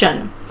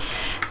evolution.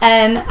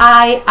 And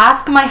I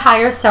ask my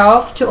higher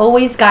self to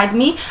always guide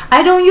me.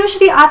 I don't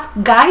usually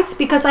ask guides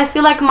because I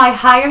feel like my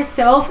higher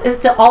self is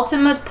the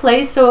ultimate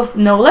place of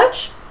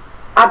knowledge.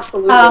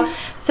 Absolutely.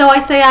 So I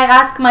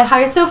ask my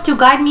higher self to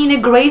guide me in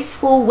a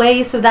graceful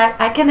way so that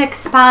I can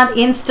expand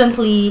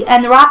instantly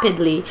and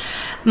rapidly.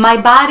 My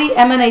body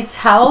emanates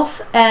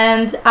health,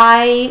 and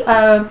I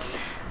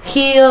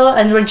heal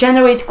and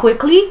regenerate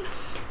quickly.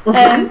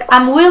 And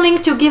I'm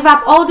willing to give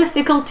up all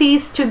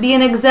difficulties to be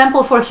an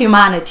example for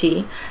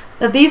humanity.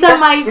 These are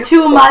my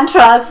 2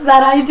 mantras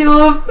that I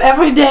do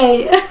every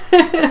day.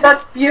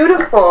 That's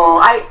beautiful.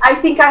 I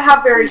think I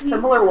have very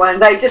similar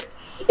ones.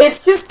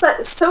 It's just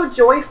so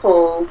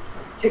joyful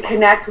to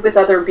connect with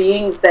other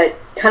beings that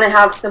kind of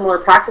have similar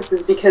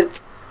practices,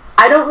 because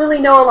I don't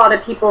really know a lot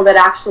of people that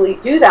actually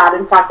do that.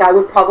 In fact, I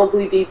would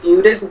probably be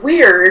viewed as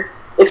weird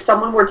if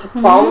someone were to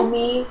follow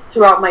me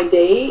throughout my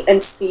day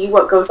and see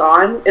what goes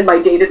on in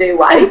my day-to-day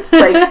life,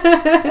 like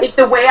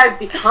the way I've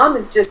become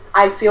is just,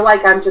 I feel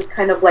like I'm just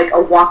kind of like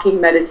a walking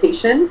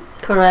meditation.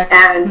 Correct.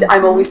 And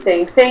I'm always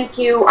saying thank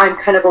you. I'm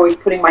kind of always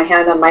putting my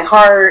hand on my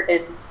heart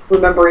and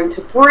remembering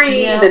to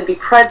breathe and be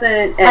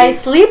present. And I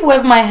sleep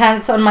with my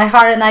hands on my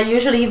heart, and I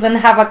usually even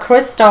have a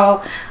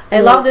crystal. I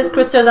love this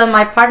crystal that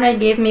my partner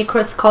gave me,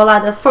 Chris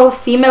Cola. That's for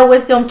female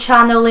wisdom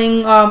channeling,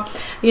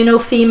 you know,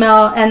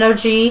 female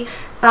energy.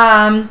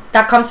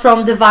 That comes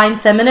from divine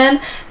feminine.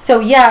 So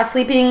yeah,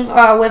 sleeping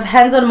with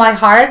hands on my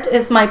heart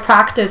is my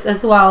practice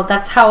as well.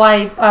 That's how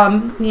I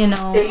you know,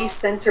 stay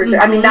centered.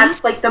 I mean,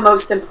 that's like the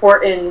most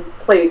important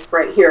place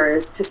right here,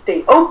 is to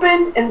stay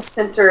open and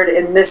centered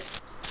in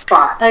this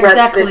spot.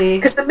 Exactly.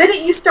 Because the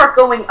minute you start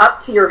going up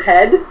to your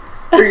head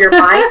or your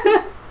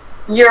mind,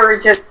 you're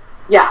just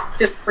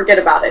just forget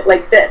about it.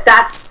 Like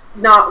that's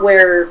not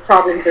where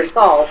problems are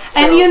solved. So.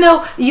 And you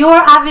know, you're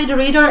an avid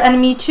reader,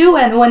 and me too.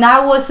 And when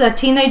I was a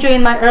teenager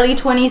in my early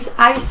 20s,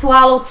 I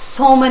swallowed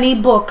so many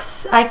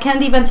books. I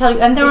can't even tell you.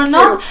 And they were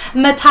not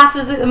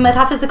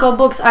metaphysical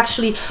books,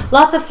 actually.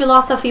 Lots of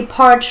philosophy,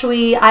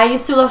 poetry. I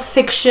used to love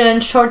fiction,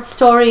 short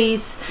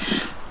stories.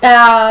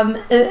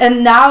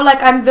 And now,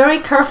 like, I'm very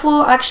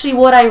careful actually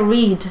what I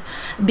read,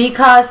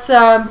 because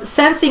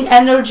sensing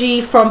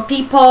energy from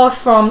people,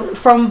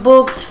 from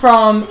books,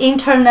 from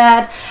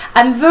internet,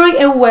 I'm very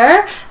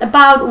aware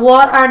about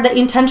what are the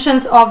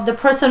intentions of the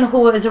person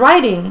who is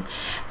writing.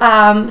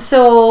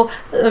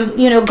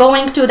 You know,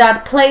 going to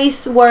that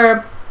place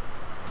where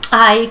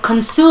I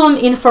consume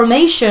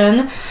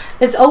information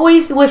is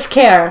always with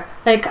care.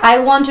 Like, I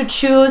want to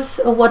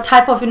choose what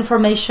type of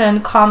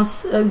information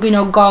comes, you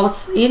know,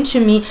 goes into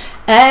me,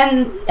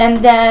 and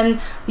then,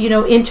 you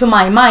know, into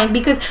my mind,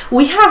 because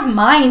we have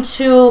mind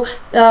to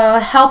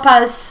help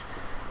us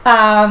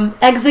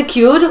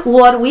execute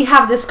what we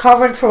have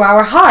discovered through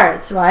our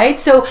hearts, right?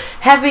 So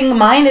having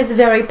mind is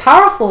very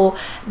powerful,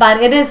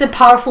 but it is a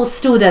powerful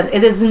student.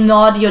 It is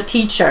not your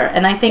teacher.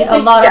 And I think a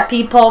lot of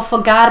people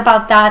forgot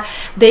about that.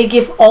 They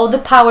give all the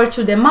power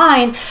to the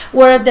mind,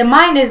 where the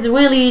mind is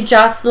really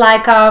just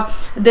like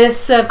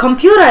this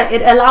computer.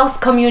 It allows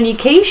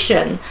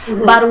communication,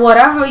 but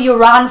whatever you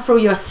run through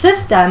your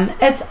system,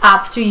 it's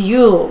up to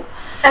you.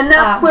 And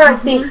that's where I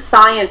think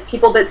science,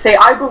 people that say,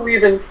 I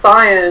believe in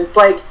science,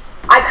 like,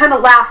 I kind of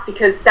laugh,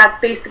 because that's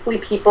basically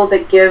people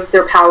that give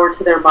their power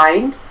to their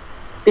mind,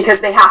 because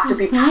they have to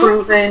be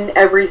proven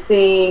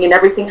everything, and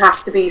everything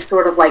has to be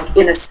sort of like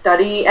in a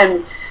study.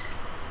 And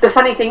the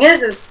funny thing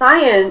is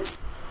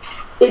science,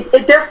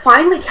 they're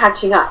finally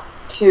catching up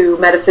to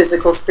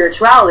metaphysical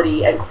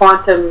spirituality and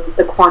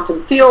the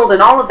quantum field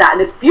and all of that,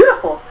 and it's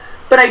beautiful.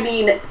 But I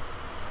mean,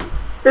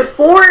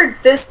 before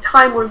this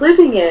time we're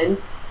living in,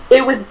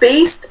 it was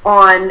based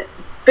on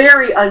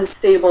very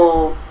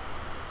unstable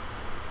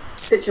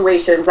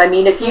situations. I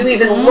mean, if you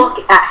even look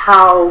at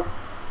how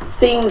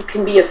things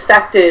can be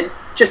affected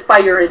just by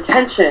your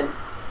intention,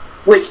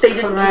 which they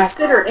didn't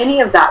consider any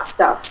of that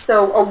stuff.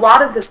 So a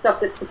lot of the stuff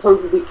that's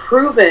supposedly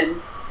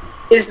proven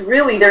is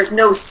really, there's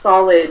no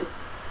solid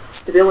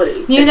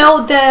stability. You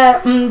know,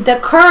 the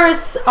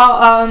curse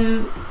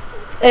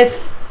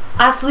is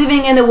us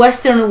living in the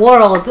Western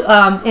world,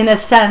 in a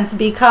sense,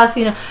 because,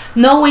 you know,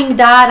 knowing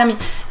that, I mean,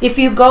 if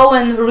you go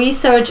and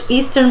research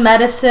Eastern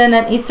medicine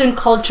and Eastern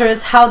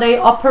cultures, how they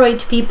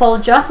operate people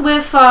just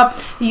with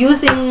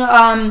using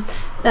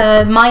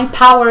mind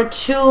power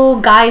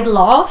to guide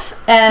love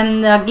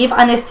and give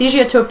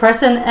anesthesia to a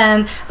person.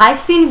 And I've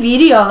seen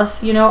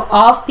videos, you know,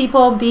 of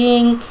people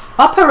being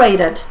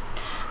operated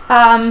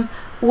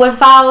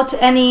without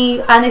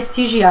any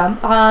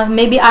anesthesia,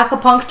 maybe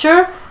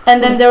acupuncture.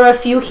 And then there are a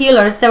few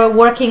healers that were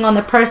working on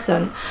the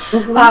person.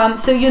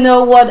 So, you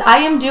know, what I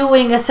am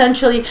doing,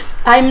 essentially,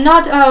 I'm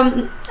not,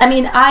 I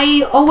mean,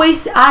 I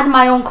always add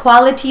my own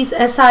qualities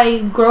as I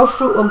go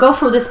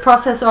through this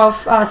process of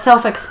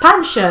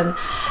self-expansion.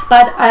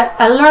 But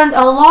I learned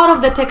a lot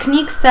of the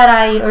techniques that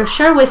I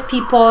share with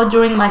people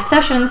during my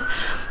sessions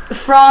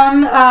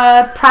from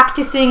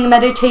practicing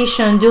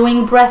meditation,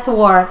 doing breath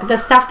work, the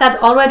stuff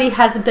that already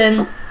has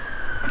been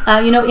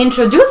you know,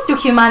 introduced to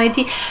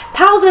humanity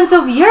thousands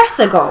of years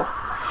ago,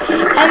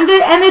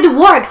 and it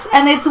works,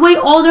 and it's way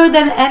older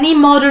than any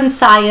modern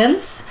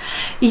science.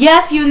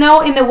 Yet, you know,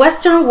 in the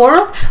Western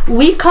world,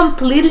 we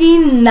completely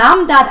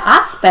numb that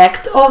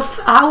aspect of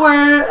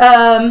our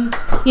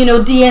you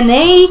know,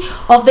 DNA,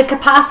 of the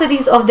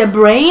capacities of the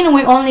brain.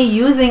 We're only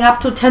using up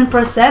to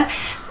 10%.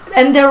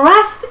 And the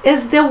rest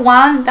is the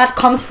one that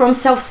comes from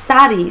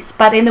self-studies.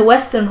 But in the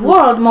Western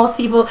world, most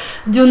people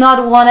do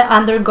not want to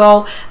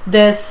undergo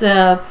this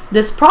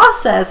this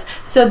process.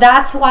 So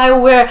that's why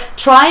we're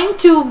trying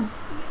to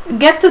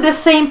get to the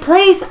same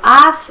place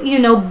as, you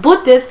know,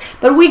 Buddhists,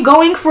 but we're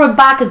going for a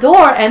back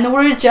door, and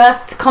we're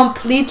just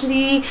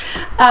completely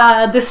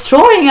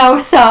destroying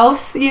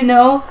ourselves, you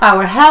know,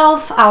 our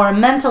health, our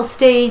mental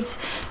states,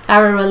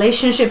 our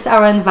relationships,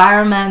 our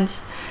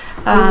environment,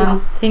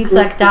 things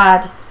like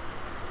that.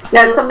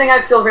 Yeah, it's something I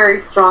feel very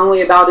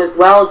strongly about as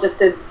well,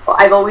 just as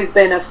I've always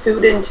been a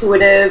food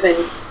intuitive and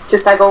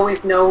just I've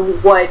always known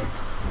what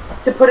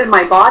to put in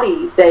my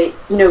body. That,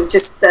 you know,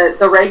 just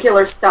the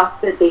regular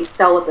stuff that they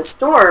sell at the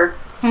store.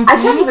 I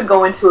can't even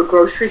go into a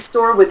grocery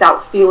store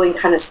without feeling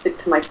kind of sick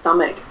to my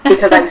stomach,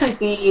 because I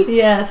see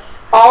yes,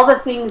 all the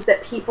things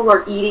that people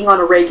are eating on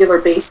a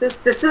regular basis.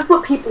 This is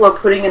what people are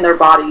putting in their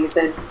bodies.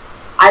 And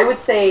I would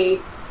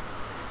say,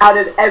 out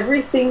of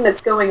everything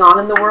that's going on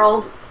in the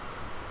world,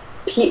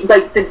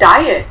 like the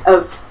diet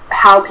of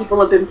how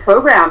people have been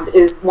programmed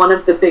is one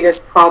of the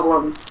biggest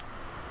problems.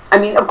 I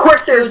mean, of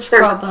course, there's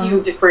a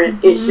few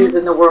different issues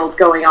in the world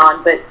going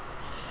on, but,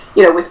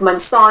 you know, with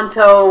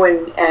Monsanto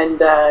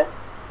and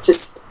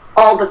just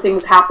all the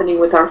things happening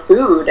with our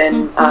food,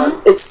 and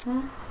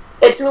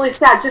it's really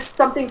sad. Just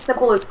something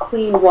simple as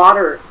clean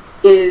water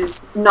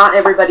is not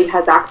everybody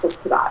has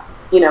access to that,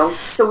 you know.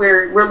 So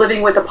we're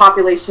living with a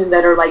population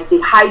that are like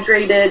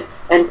dehydrated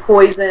and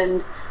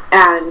poisoned,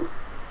 and,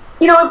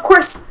 you know, of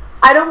course,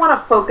 I don't want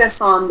to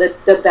focus on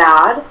the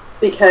bad,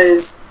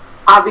 because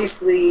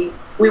obviously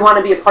we want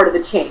to be a part of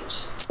the change.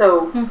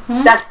 So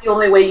that's the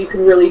only way you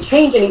can really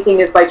change anything,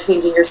 is by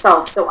changing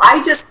yourself. So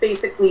I just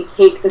basically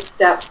take the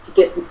steps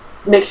to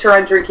make sure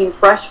I'm drinking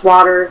fresh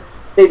water,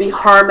 maybe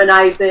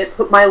harmonize it,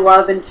 put my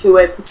love into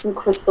it, put some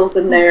crystals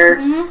in there,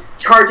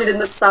 charge it in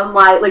the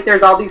sunlight. Like,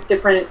 there's all these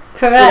different,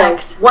 you know,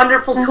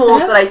 wonderful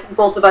tools that I think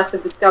both of us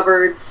have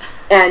discovered.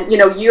 And, you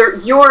know,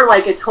 you're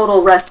like a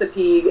total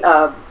recipe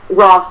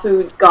raw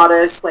foods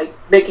goddess, like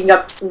making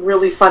up some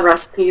really fun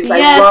recipes.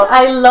 Yes,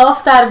 I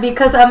love that,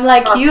 because I'm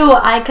like you.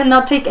 I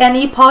cannot take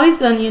any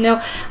poison, you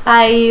know.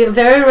 I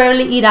very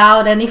rarely eat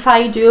out, and if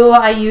I do,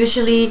 I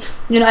usually,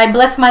 you know, I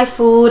bless my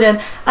food.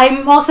 And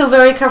I'm also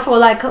very careful,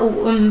 like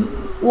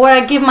where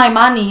I give my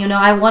money, you know.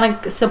 I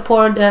want to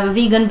support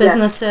vegan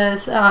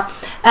businesses,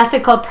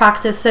 ethical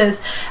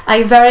practices.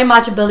 I very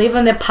much believe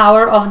in the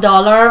power of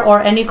dollar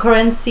or any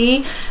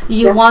currency.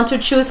 You want to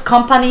choose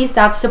companies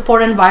that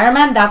support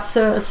environment, that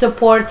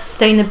support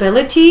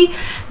sustainability.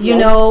 You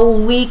know,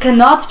 we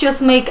cannot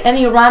just make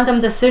any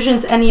random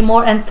decisions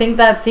anymore and think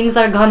that things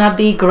are gonna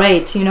be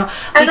great, you know.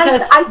 And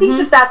I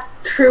think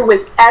that's true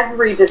with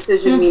every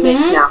decision we make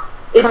now.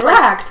 It's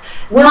correct.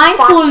 Like,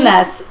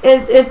 mindfulness,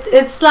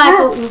 it's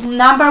like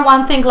number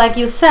one thing, like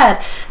you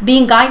said,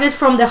 being guided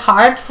from the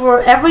heart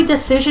for every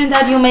decision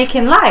that you make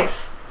in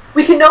life.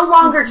 We can no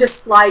longer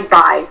just slide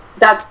by.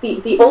 That's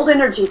the old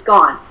energy's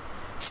gone.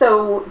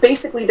 So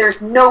basically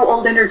there's no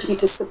old energy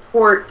to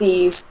support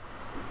these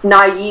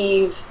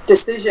naive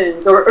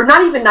decisions, or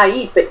not even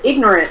naive, but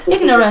ignorant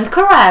decisions. Ignorant,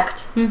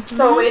 correct.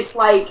 So it's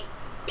like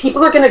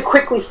people are going to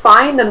quickly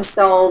find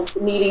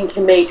themselves needing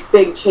to make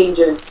big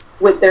changes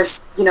with their,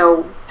 you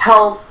know,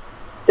 health,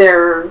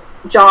 their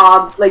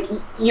jobs. Like,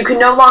 you can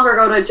no longer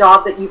go to a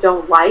job that you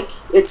don't like.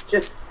 It's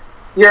just,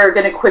 you're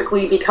going to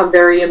quickly become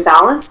very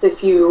imbalanced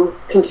if you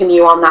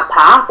continue on that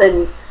path.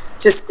 And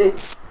just,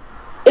 it's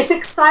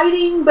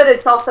exciting, but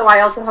it's also,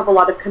 I also have a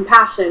lot of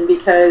compassion,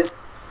 because,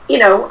 you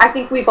know, I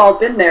think we've all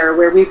been there,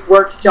 where we've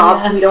worked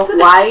jobs we don't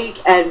like,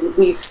 and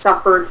we've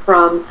suffered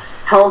from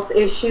health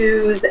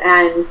issues.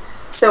 And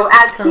so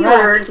as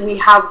healers, we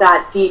have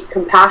that deep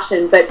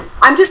compassion. But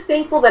I'm just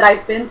thankful that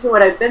I've been through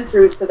what I've been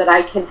through, so that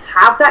I can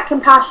have that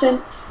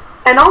compassion,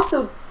 and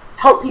also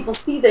help people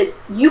see that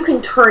you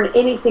can turn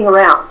anything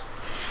around.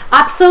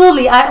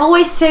 Absolutely. I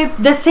always say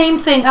the same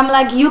thing. I'm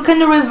like, you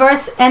can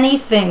reverse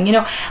anything. You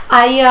know,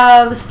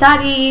 I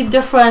study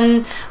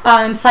different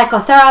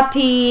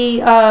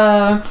psychotherapy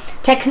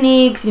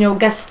techniques, you know,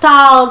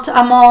 Gestalt,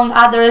 among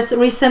others,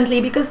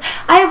 recently, because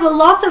I have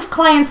lots of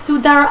clients too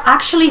that are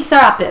actually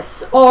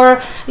therapists,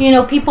 or, you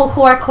know, people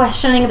who are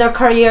questioning their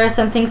careers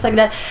and things like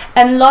that.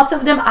 And lots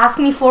of them ask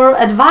me for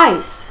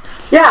advice.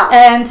 Yeah.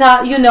 And,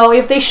 you know,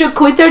 if they should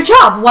quit their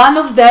job. One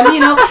of them, you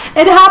know,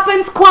 it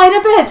happens quite a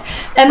bit.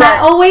 And I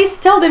always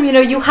tell them, you know,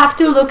 you have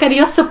to look at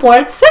your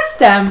support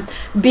system,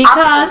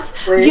 because,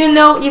 you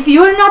know, if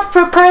you're not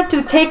prepared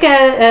to take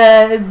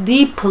a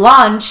deep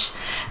plunge,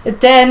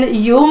 then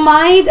you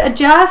might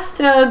just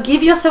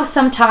give yourself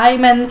some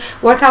time and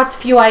work out a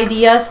few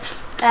ideas,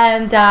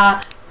 and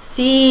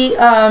see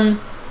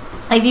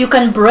if you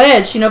can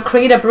bridge, you know,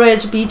 create a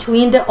bridge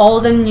between the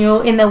old and new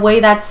in a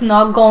way that's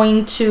not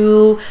going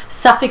to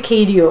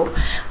suffocate you.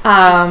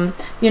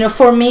 You know,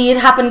 for me, it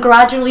happened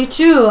gradually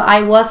too.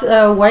 I was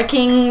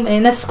working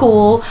in a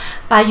school.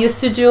 I used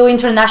to do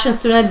international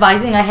student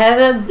advising. I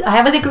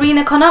have a degree in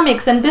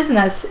economics and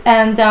business,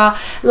 and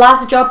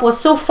last job was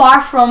so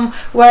far from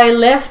where I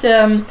lived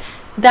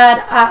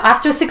that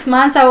after 6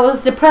 months I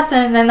was depressed,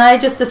 and then I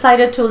just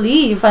decided to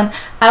leave. And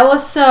I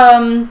was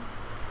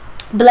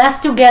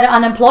blessed to get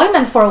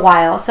unemployment for a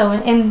while. So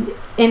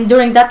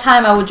during that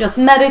time, I would just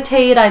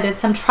meditate. I did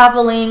some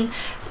traveling,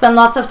 spent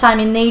lots of time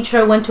in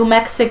nature, went to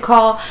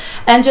Mexico,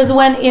 and just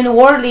went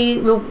inwardly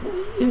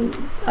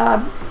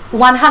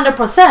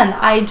 100%.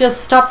 I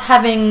just stopped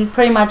having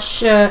pretty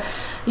much,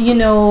 you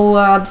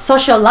know,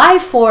 social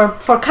life for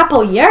a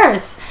couple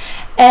years.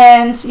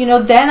 And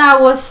then I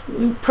was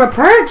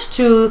prepared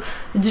to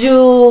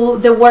do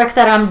the work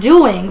that I'm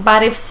doing.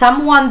 But if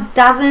someone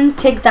doesn't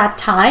take that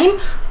time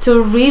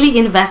to really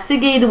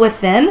investigate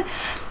within,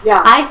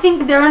 I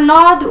think they're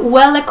not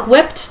well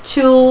equipped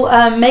to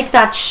make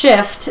that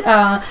shift,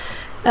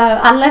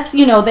 unless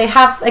they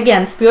have,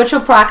 again,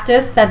 spiritual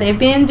practice that they've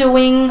been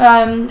doing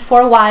for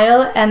a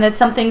while, and it's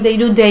something they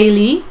do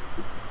daily,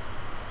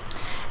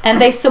 and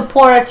they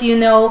support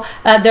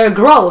their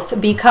growth.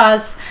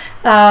 Because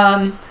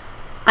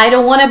I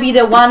don't want to be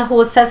the one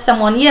who says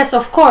someone, yes,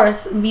 of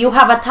course, you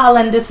have a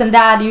talent, this and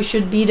that, you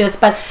should be this,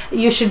 but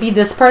you should be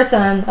this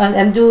person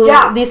and do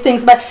these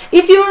things. But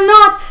if you're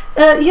not,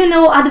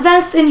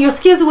 advanced in your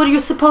skills, what you're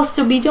supposed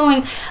to be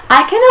doing,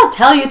 I cannot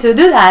tell you to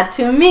do that.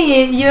 To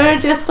me, you're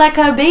just like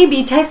a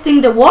baby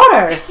testing the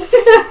waters.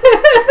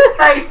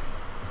 Right.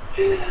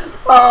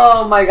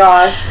 Oh my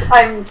gosh.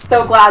 I'm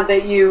so glad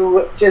that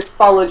you just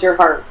followed your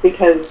heart,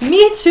 because...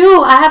 Me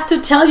too. I have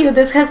to tell you,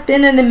 this has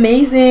been an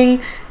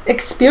amazing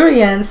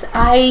experience.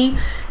 I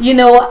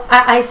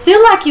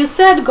still, like you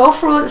said, go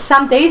through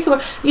some days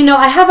where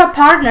I have a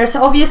partner,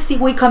 so obviously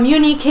we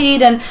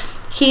communicate, and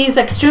he's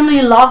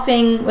extremely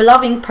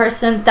loving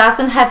person,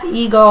 doesn't have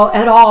ego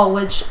at all,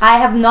 which I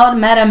have not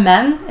met a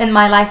man in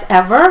my life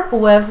ever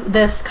with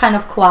this kind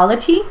of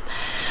quality.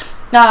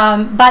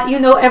 But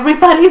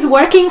everybody's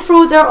working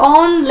through their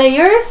own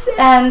layers,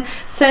 and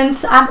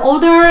since I'm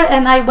older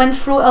and I went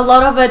through a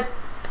lot of it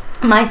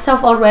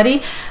myself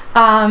already,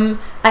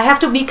 I have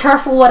to be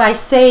careful what I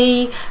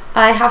say.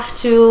 I have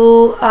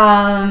to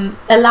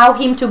allow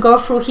him to go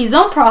through his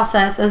own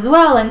process as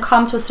well and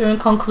come to certain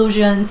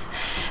conclusions,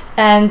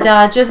 and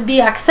just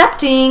be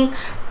accepting,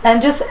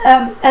 and just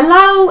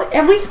allow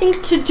everything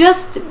to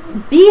just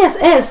be as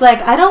is.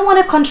 Like, I don't want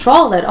to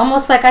control it.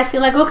 Almost like I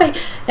feel like, okay,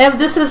 if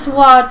this is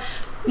what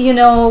he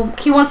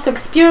wants to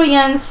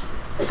experience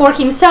for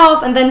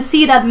himself, and then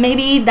see that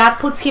maybe that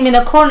puts him in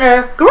a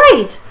corner,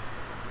 great.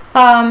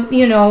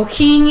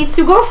 He needs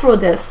to go through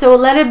this, so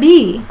let it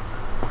be.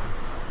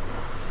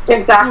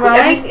 Exactly.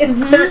 Right? I mean,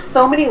 there's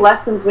so many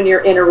lessons when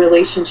you're in a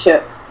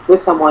relationship with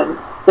someone,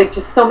 like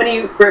just so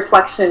many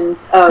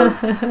reflections of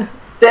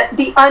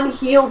the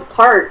unhealed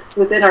parts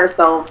within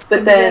ourselves.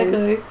 But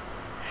then,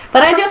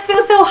 but I just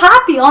feel so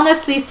happy,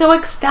 honestly, so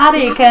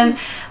ecstatic, and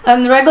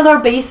on a regular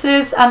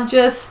basis I'm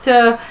just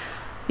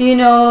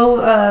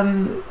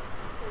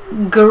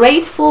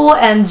grateful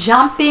and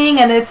jumping,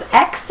 and it's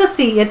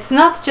ecstasy. It's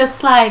not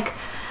just like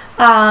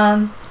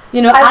I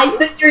love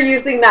that you're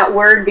using that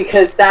word,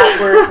 because that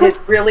word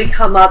has really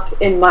come up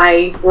in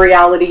my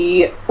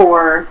reality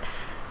for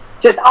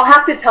just, I'll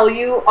have to tell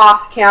you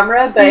off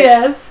camera, but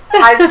yes.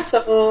 I'm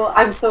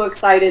so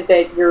excited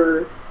that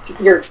you're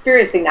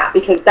experiencing that,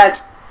 because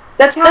that's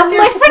how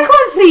my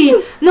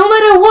frequency. No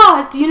matter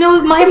what,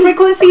 my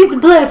frequency is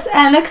bliss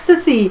and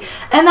ecstasy,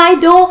 and I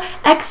don't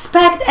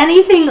expect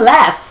anything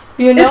less,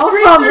 from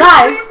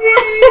life.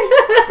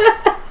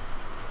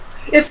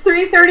 It's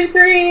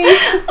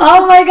 3:33.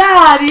 Oh my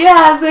God!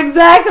 Yes,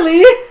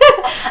 exactly.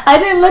 I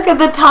didn't look at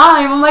the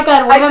time. Oh my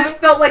God! I just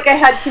felt like I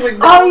had to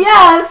acknowledge. Oh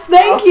yes,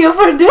 thank you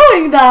for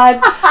doing that.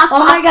 Oh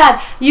my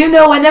God!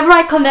 Whenever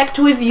I connect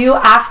with you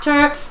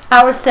after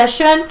our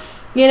session,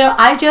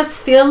 I just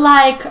feel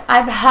like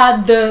I've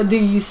had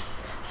these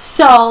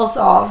cells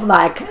of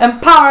like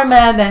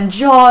empowerment and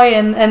joy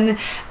and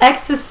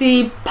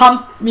ecstasy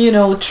pump,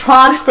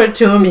 transfer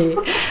to me.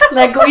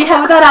 Like, we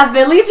have that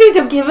ability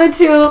to give it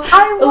to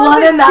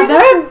one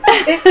another.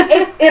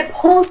 It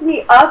pulls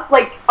me up.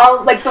 Like,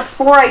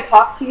 before I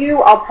talk to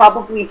you, I'll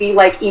probably be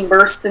like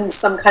immersed in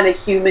some kind of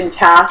human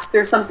task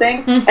or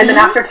something, and then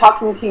after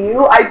talking to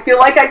you, I feel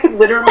like I could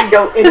literally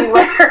go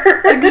anywhere.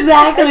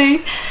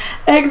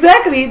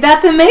 Exactly.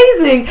 That's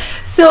amazing.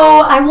 So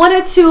I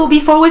wanted to,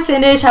 before we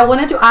finish, I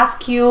wanted to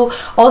ask you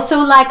also,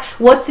 like,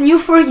 what's new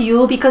for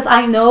you, because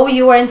I know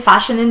you are in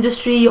fashion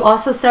industry. You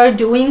also started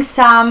doing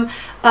some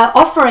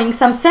offering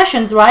some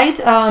sessions, right?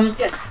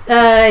 Yes.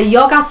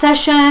 Yoga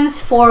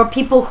sessions for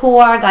people who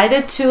are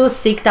guided to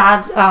seek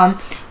that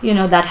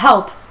that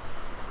help.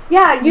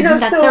 Yeah,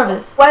 so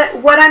service.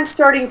 What I'm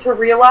starting to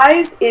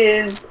realize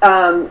is,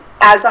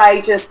 as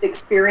I just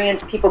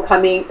experience people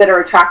coming that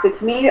are attracted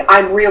to me,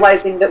 I'm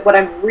realizing that what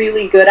I'm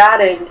really good at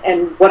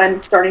and what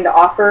I'm starting to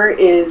offer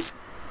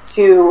is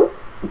to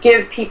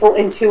give people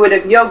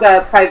intuitive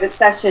yoga private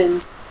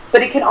sessions,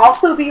 but it can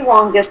also be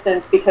long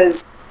distance,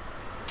 because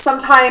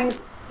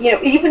sometimes,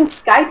 even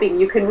Skyping,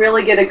 you can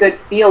really get a good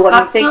feel.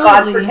 I mean, thank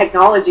God for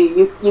technology.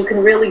 You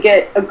can really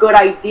get a good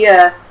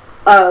idea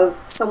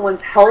of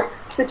someone's health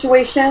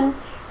situation,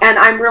 and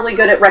I'm really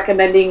good at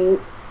recommending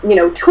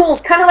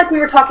tools, kind of like we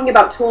were talking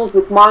about tools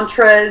with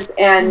mantras,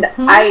 and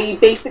I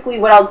basically,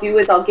 what I'll do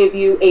is I'll give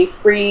you a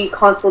free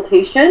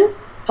consultation,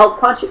 health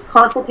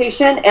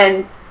consultation,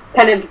 and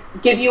kind of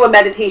give you a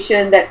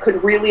meditation that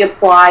could really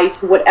apply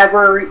to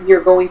whatever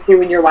you're going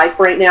through in your life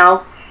right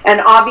now. And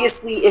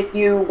obviously, if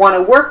you want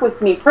to work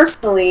with me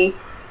personally,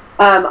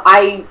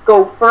 I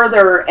go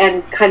further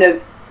and kind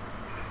of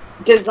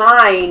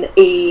design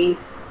a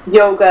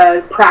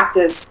yoga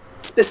practice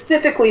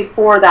specifically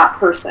for that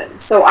person.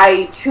 So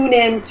I tune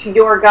in to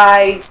your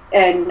guides,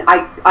 and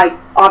I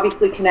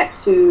obviously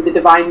connect to the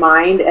divine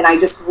mind, and I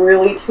just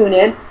really tune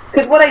in,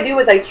 because what I do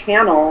is I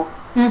channel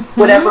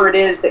whatever it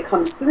is that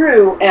comes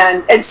through.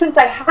 And since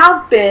I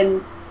have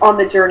been on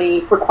the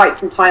journey for quite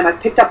some time, I've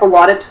picked up a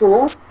lot of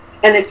tools,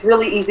 and it's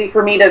really easy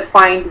for me to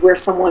find where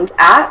someone's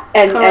at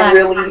and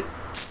really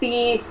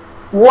see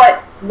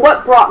what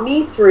brought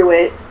me through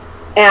it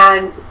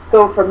and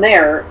go from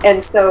there.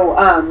 And so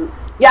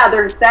yeah,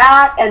 there's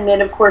that. And then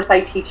of course I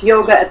teach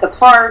yoga at the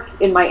park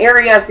in my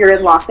area if you're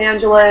in Los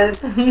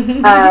Angeles.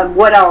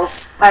 What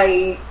else?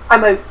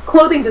 I'm a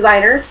clothing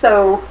designer,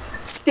 so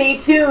stay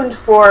tuned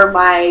for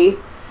my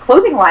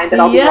clothing line that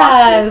I'll be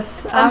launching.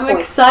 Yes, I'm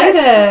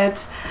excited.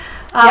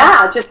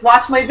 Yeah, just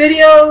watch my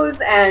videos,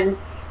 and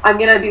I'm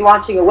going to be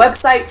launching a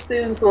website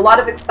soon, so a lot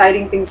of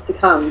exciting things to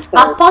come. So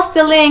I'll post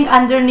the link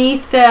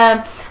underneath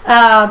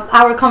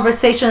our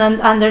conversation and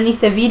underneath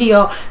the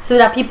video, so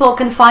that people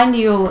can find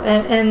you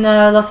in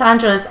Los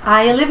Angeles.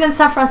 I live in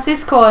San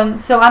Francisco,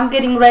 and so I'm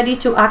getting ready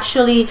to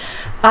actually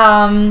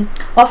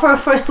offer a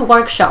first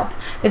workshop.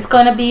 It's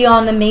going to be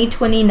on May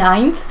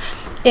 29th.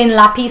 In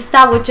La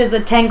Pista, which is a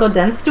tango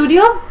dance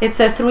studio. It's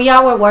a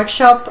 3-hour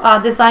workshop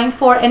designed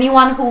for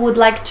anyone who would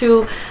like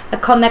to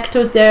connect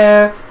to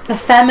their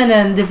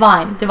feminine,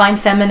 divine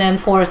feminine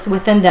force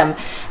within them.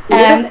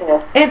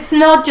 Beautiful. And it's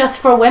not just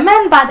for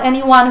women, but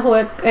anyone who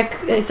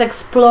is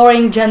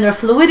exploring gender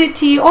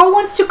fluidity or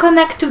wants to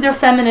connect to their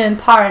feminine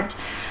part.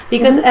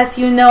 Because as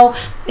you know,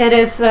 it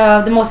is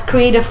the most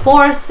creative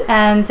force,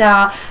 and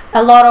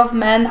a lot of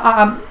men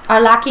are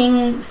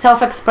lacking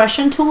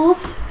self-expression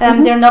tools,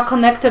 and they're not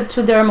connected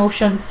to their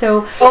emotions.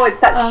 So it's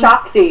that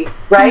Shakti,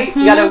 right?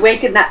 You got to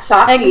awaken that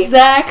Shakti.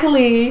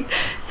 Exactly.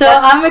 So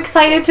I'm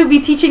excited to be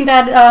teaching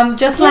that.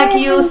 Just like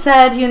you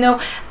said, you know,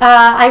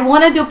 I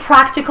want to do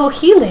practical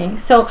healing.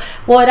 So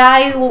what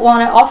I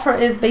want to offer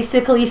is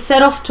basically a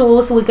set of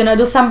tools. We're gonna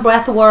do some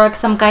breath work,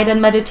 some guided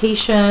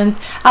meditations.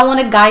 I want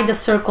to guide the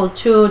circle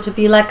too, to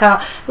be like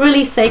a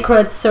really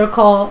sacred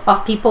circle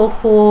of people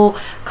who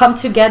come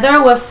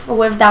together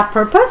with that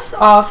purpose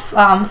of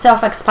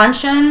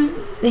self-expansion,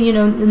 you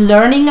know,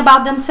 learning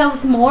about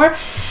themselves more,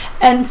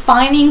 and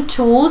finding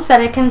tools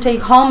that I can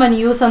take home and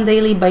use on a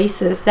daily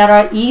basis that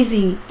are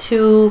easy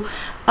to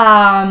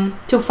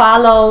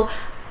follow,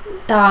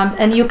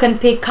 and you can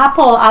pick a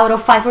couple out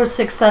of 5 or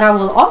 6 that I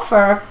will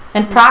offer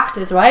and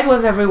practice right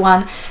with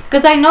everyone,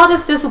 because I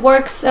noticed this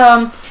works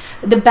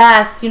the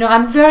best. You know,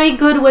 I'm very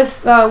good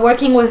with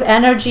working with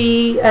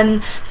energy,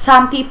 and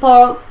some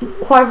people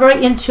who are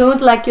very in tune,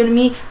 like you and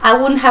me, I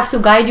wouldn't have to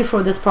guide you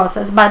through this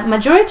process. But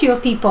majority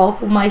of people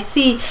whom I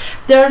see,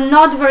 they're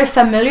not very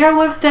familiar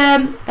with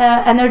the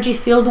energy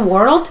field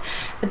world.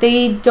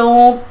 They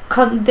don't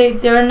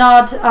they're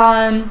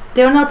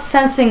not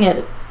sensing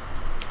it,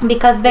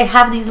 because they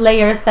have these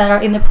layers that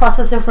are in the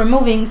process of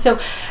removing. So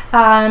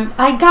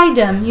I guide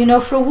them, you know,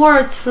 through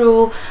words,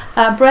 through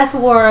breath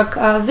work,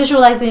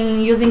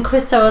 visualizing, using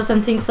crystals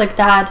and things like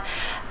that.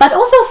 But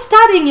also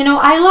studying, you know,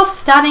 I love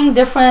studying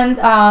different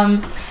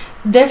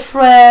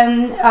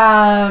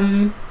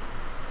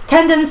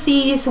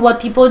tendencies,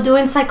 what people do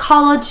in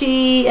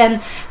psychology,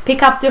 and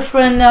pick up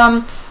different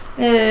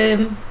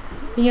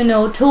you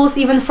know, tools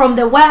even from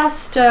the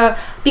West,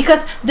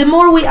 because the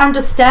more we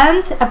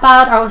understand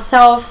about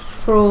ourselves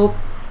through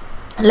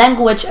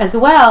language as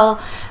well,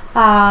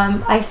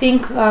 I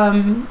think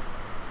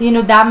you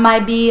know, that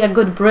might be a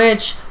good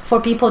bridge for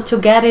people to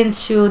get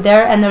into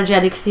their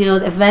energetic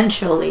field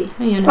eventually.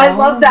 You know, I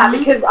love that,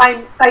 because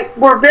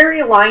we're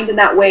very aligned in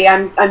that way.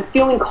 I'm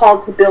feeling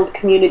called to build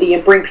community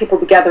and bring people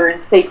together in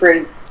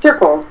sacred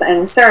circles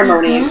and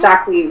ceremony.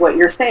 Exactly what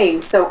you're saying.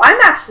 So I'm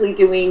actually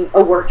doing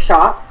a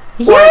workshop.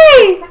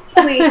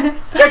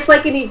 It's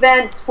like an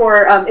event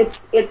for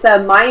it's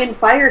a Mayan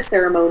fire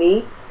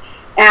ceremony,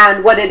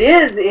 and what it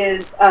is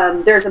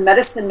there's a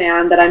medicine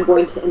man that I'm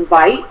going to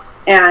invite,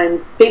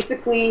 and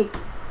basically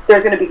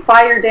there's going to be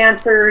fire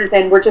dancers,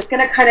 and we're just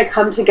going to kind of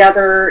come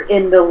together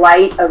in the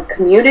light of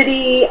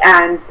community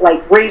and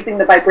like raising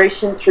the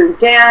vibration through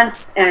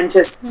dance, and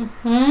just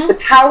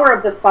the power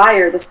of the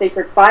fire, the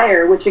sacred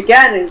fire, which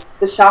again is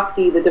the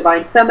Shakti, the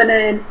divine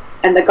feminine,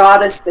 and the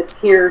goddess that's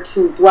here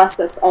to bless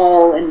us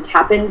all and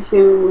tap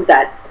into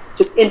that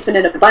just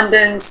infinite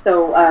abundance.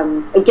 So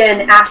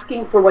again,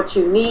 asking for what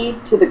you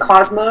need to the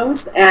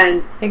cosmos,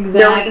 and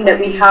knowing that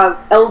we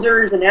have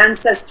elders and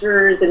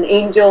ancestors and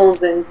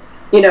angels and,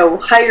 you know,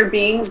 higher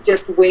beings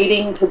just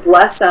waiting to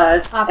bless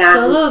us.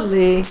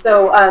 Absolutely. And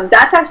so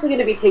that's actually going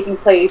to be taking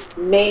place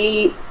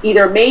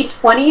either May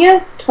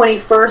 20th,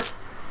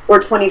 21st, or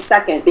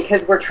 22nd,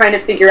 because we're trying to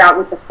figure out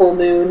with the full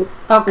moon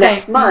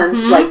next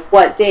month, like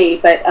what day.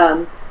 But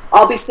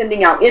I'll be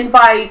sending out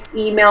invites,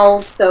 emails.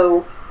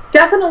 So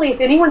definitely,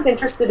 if anyone's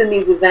interested in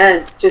these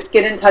events, just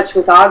get in touch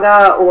with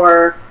Aga,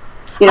 or,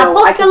 you know,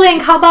 I'll post a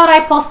link. How about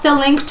I post a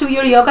link to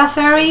your yoga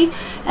fairy,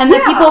 and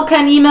then people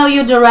can email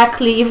you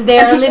directly if they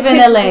live in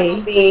LA.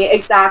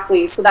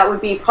 Exactly. So that would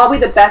be probably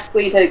the best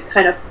way to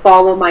kind of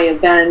follow my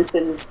events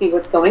and see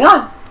what's going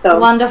on. So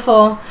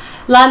wonderful.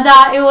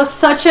 Landa, it was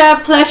such a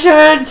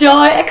pleasure,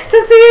 joy,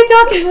 ecstasy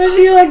talking with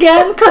you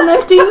again,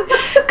 connecting,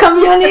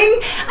 communing.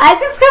 I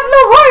just have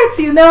no words,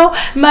 you know.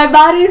 My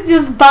body is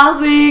just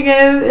buzzing,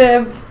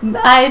 and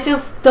I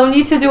just don't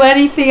need to do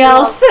anything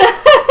else.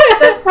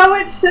 That's how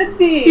it should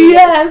be.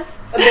 Yes.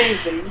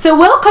 Amazing. So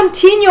we'll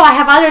continue. I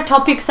have other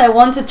topics I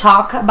want to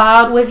talk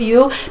about with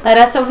you, but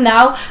as of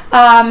now,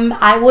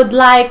 I would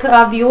like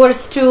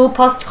viewers to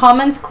post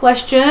comments,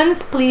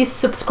 questions. Please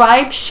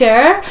subscribe,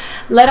 share.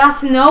 Let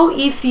us know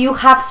if you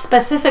have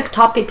specific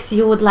topics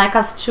you would like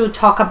us to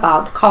talk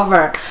about,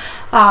 cover,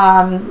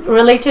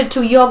 related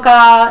to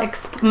yoga,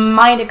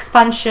 mind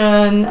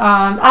expansion,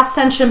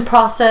 ascension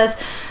process.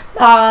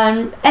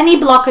 Any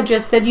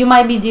blockages that you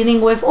might be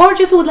dealing with, or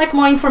just would like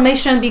more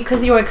information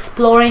because you're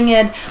exploring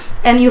it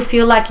and you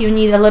feel like you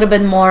need a little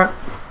bit more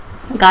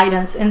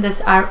guidance in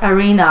this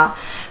arena.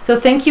 So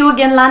thank you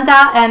again,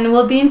 Landa, and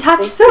we'll be in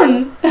touch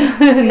soon.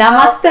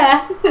 Namaste.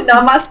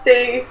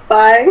 Namaste.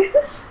 Bye.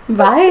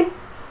 Bye.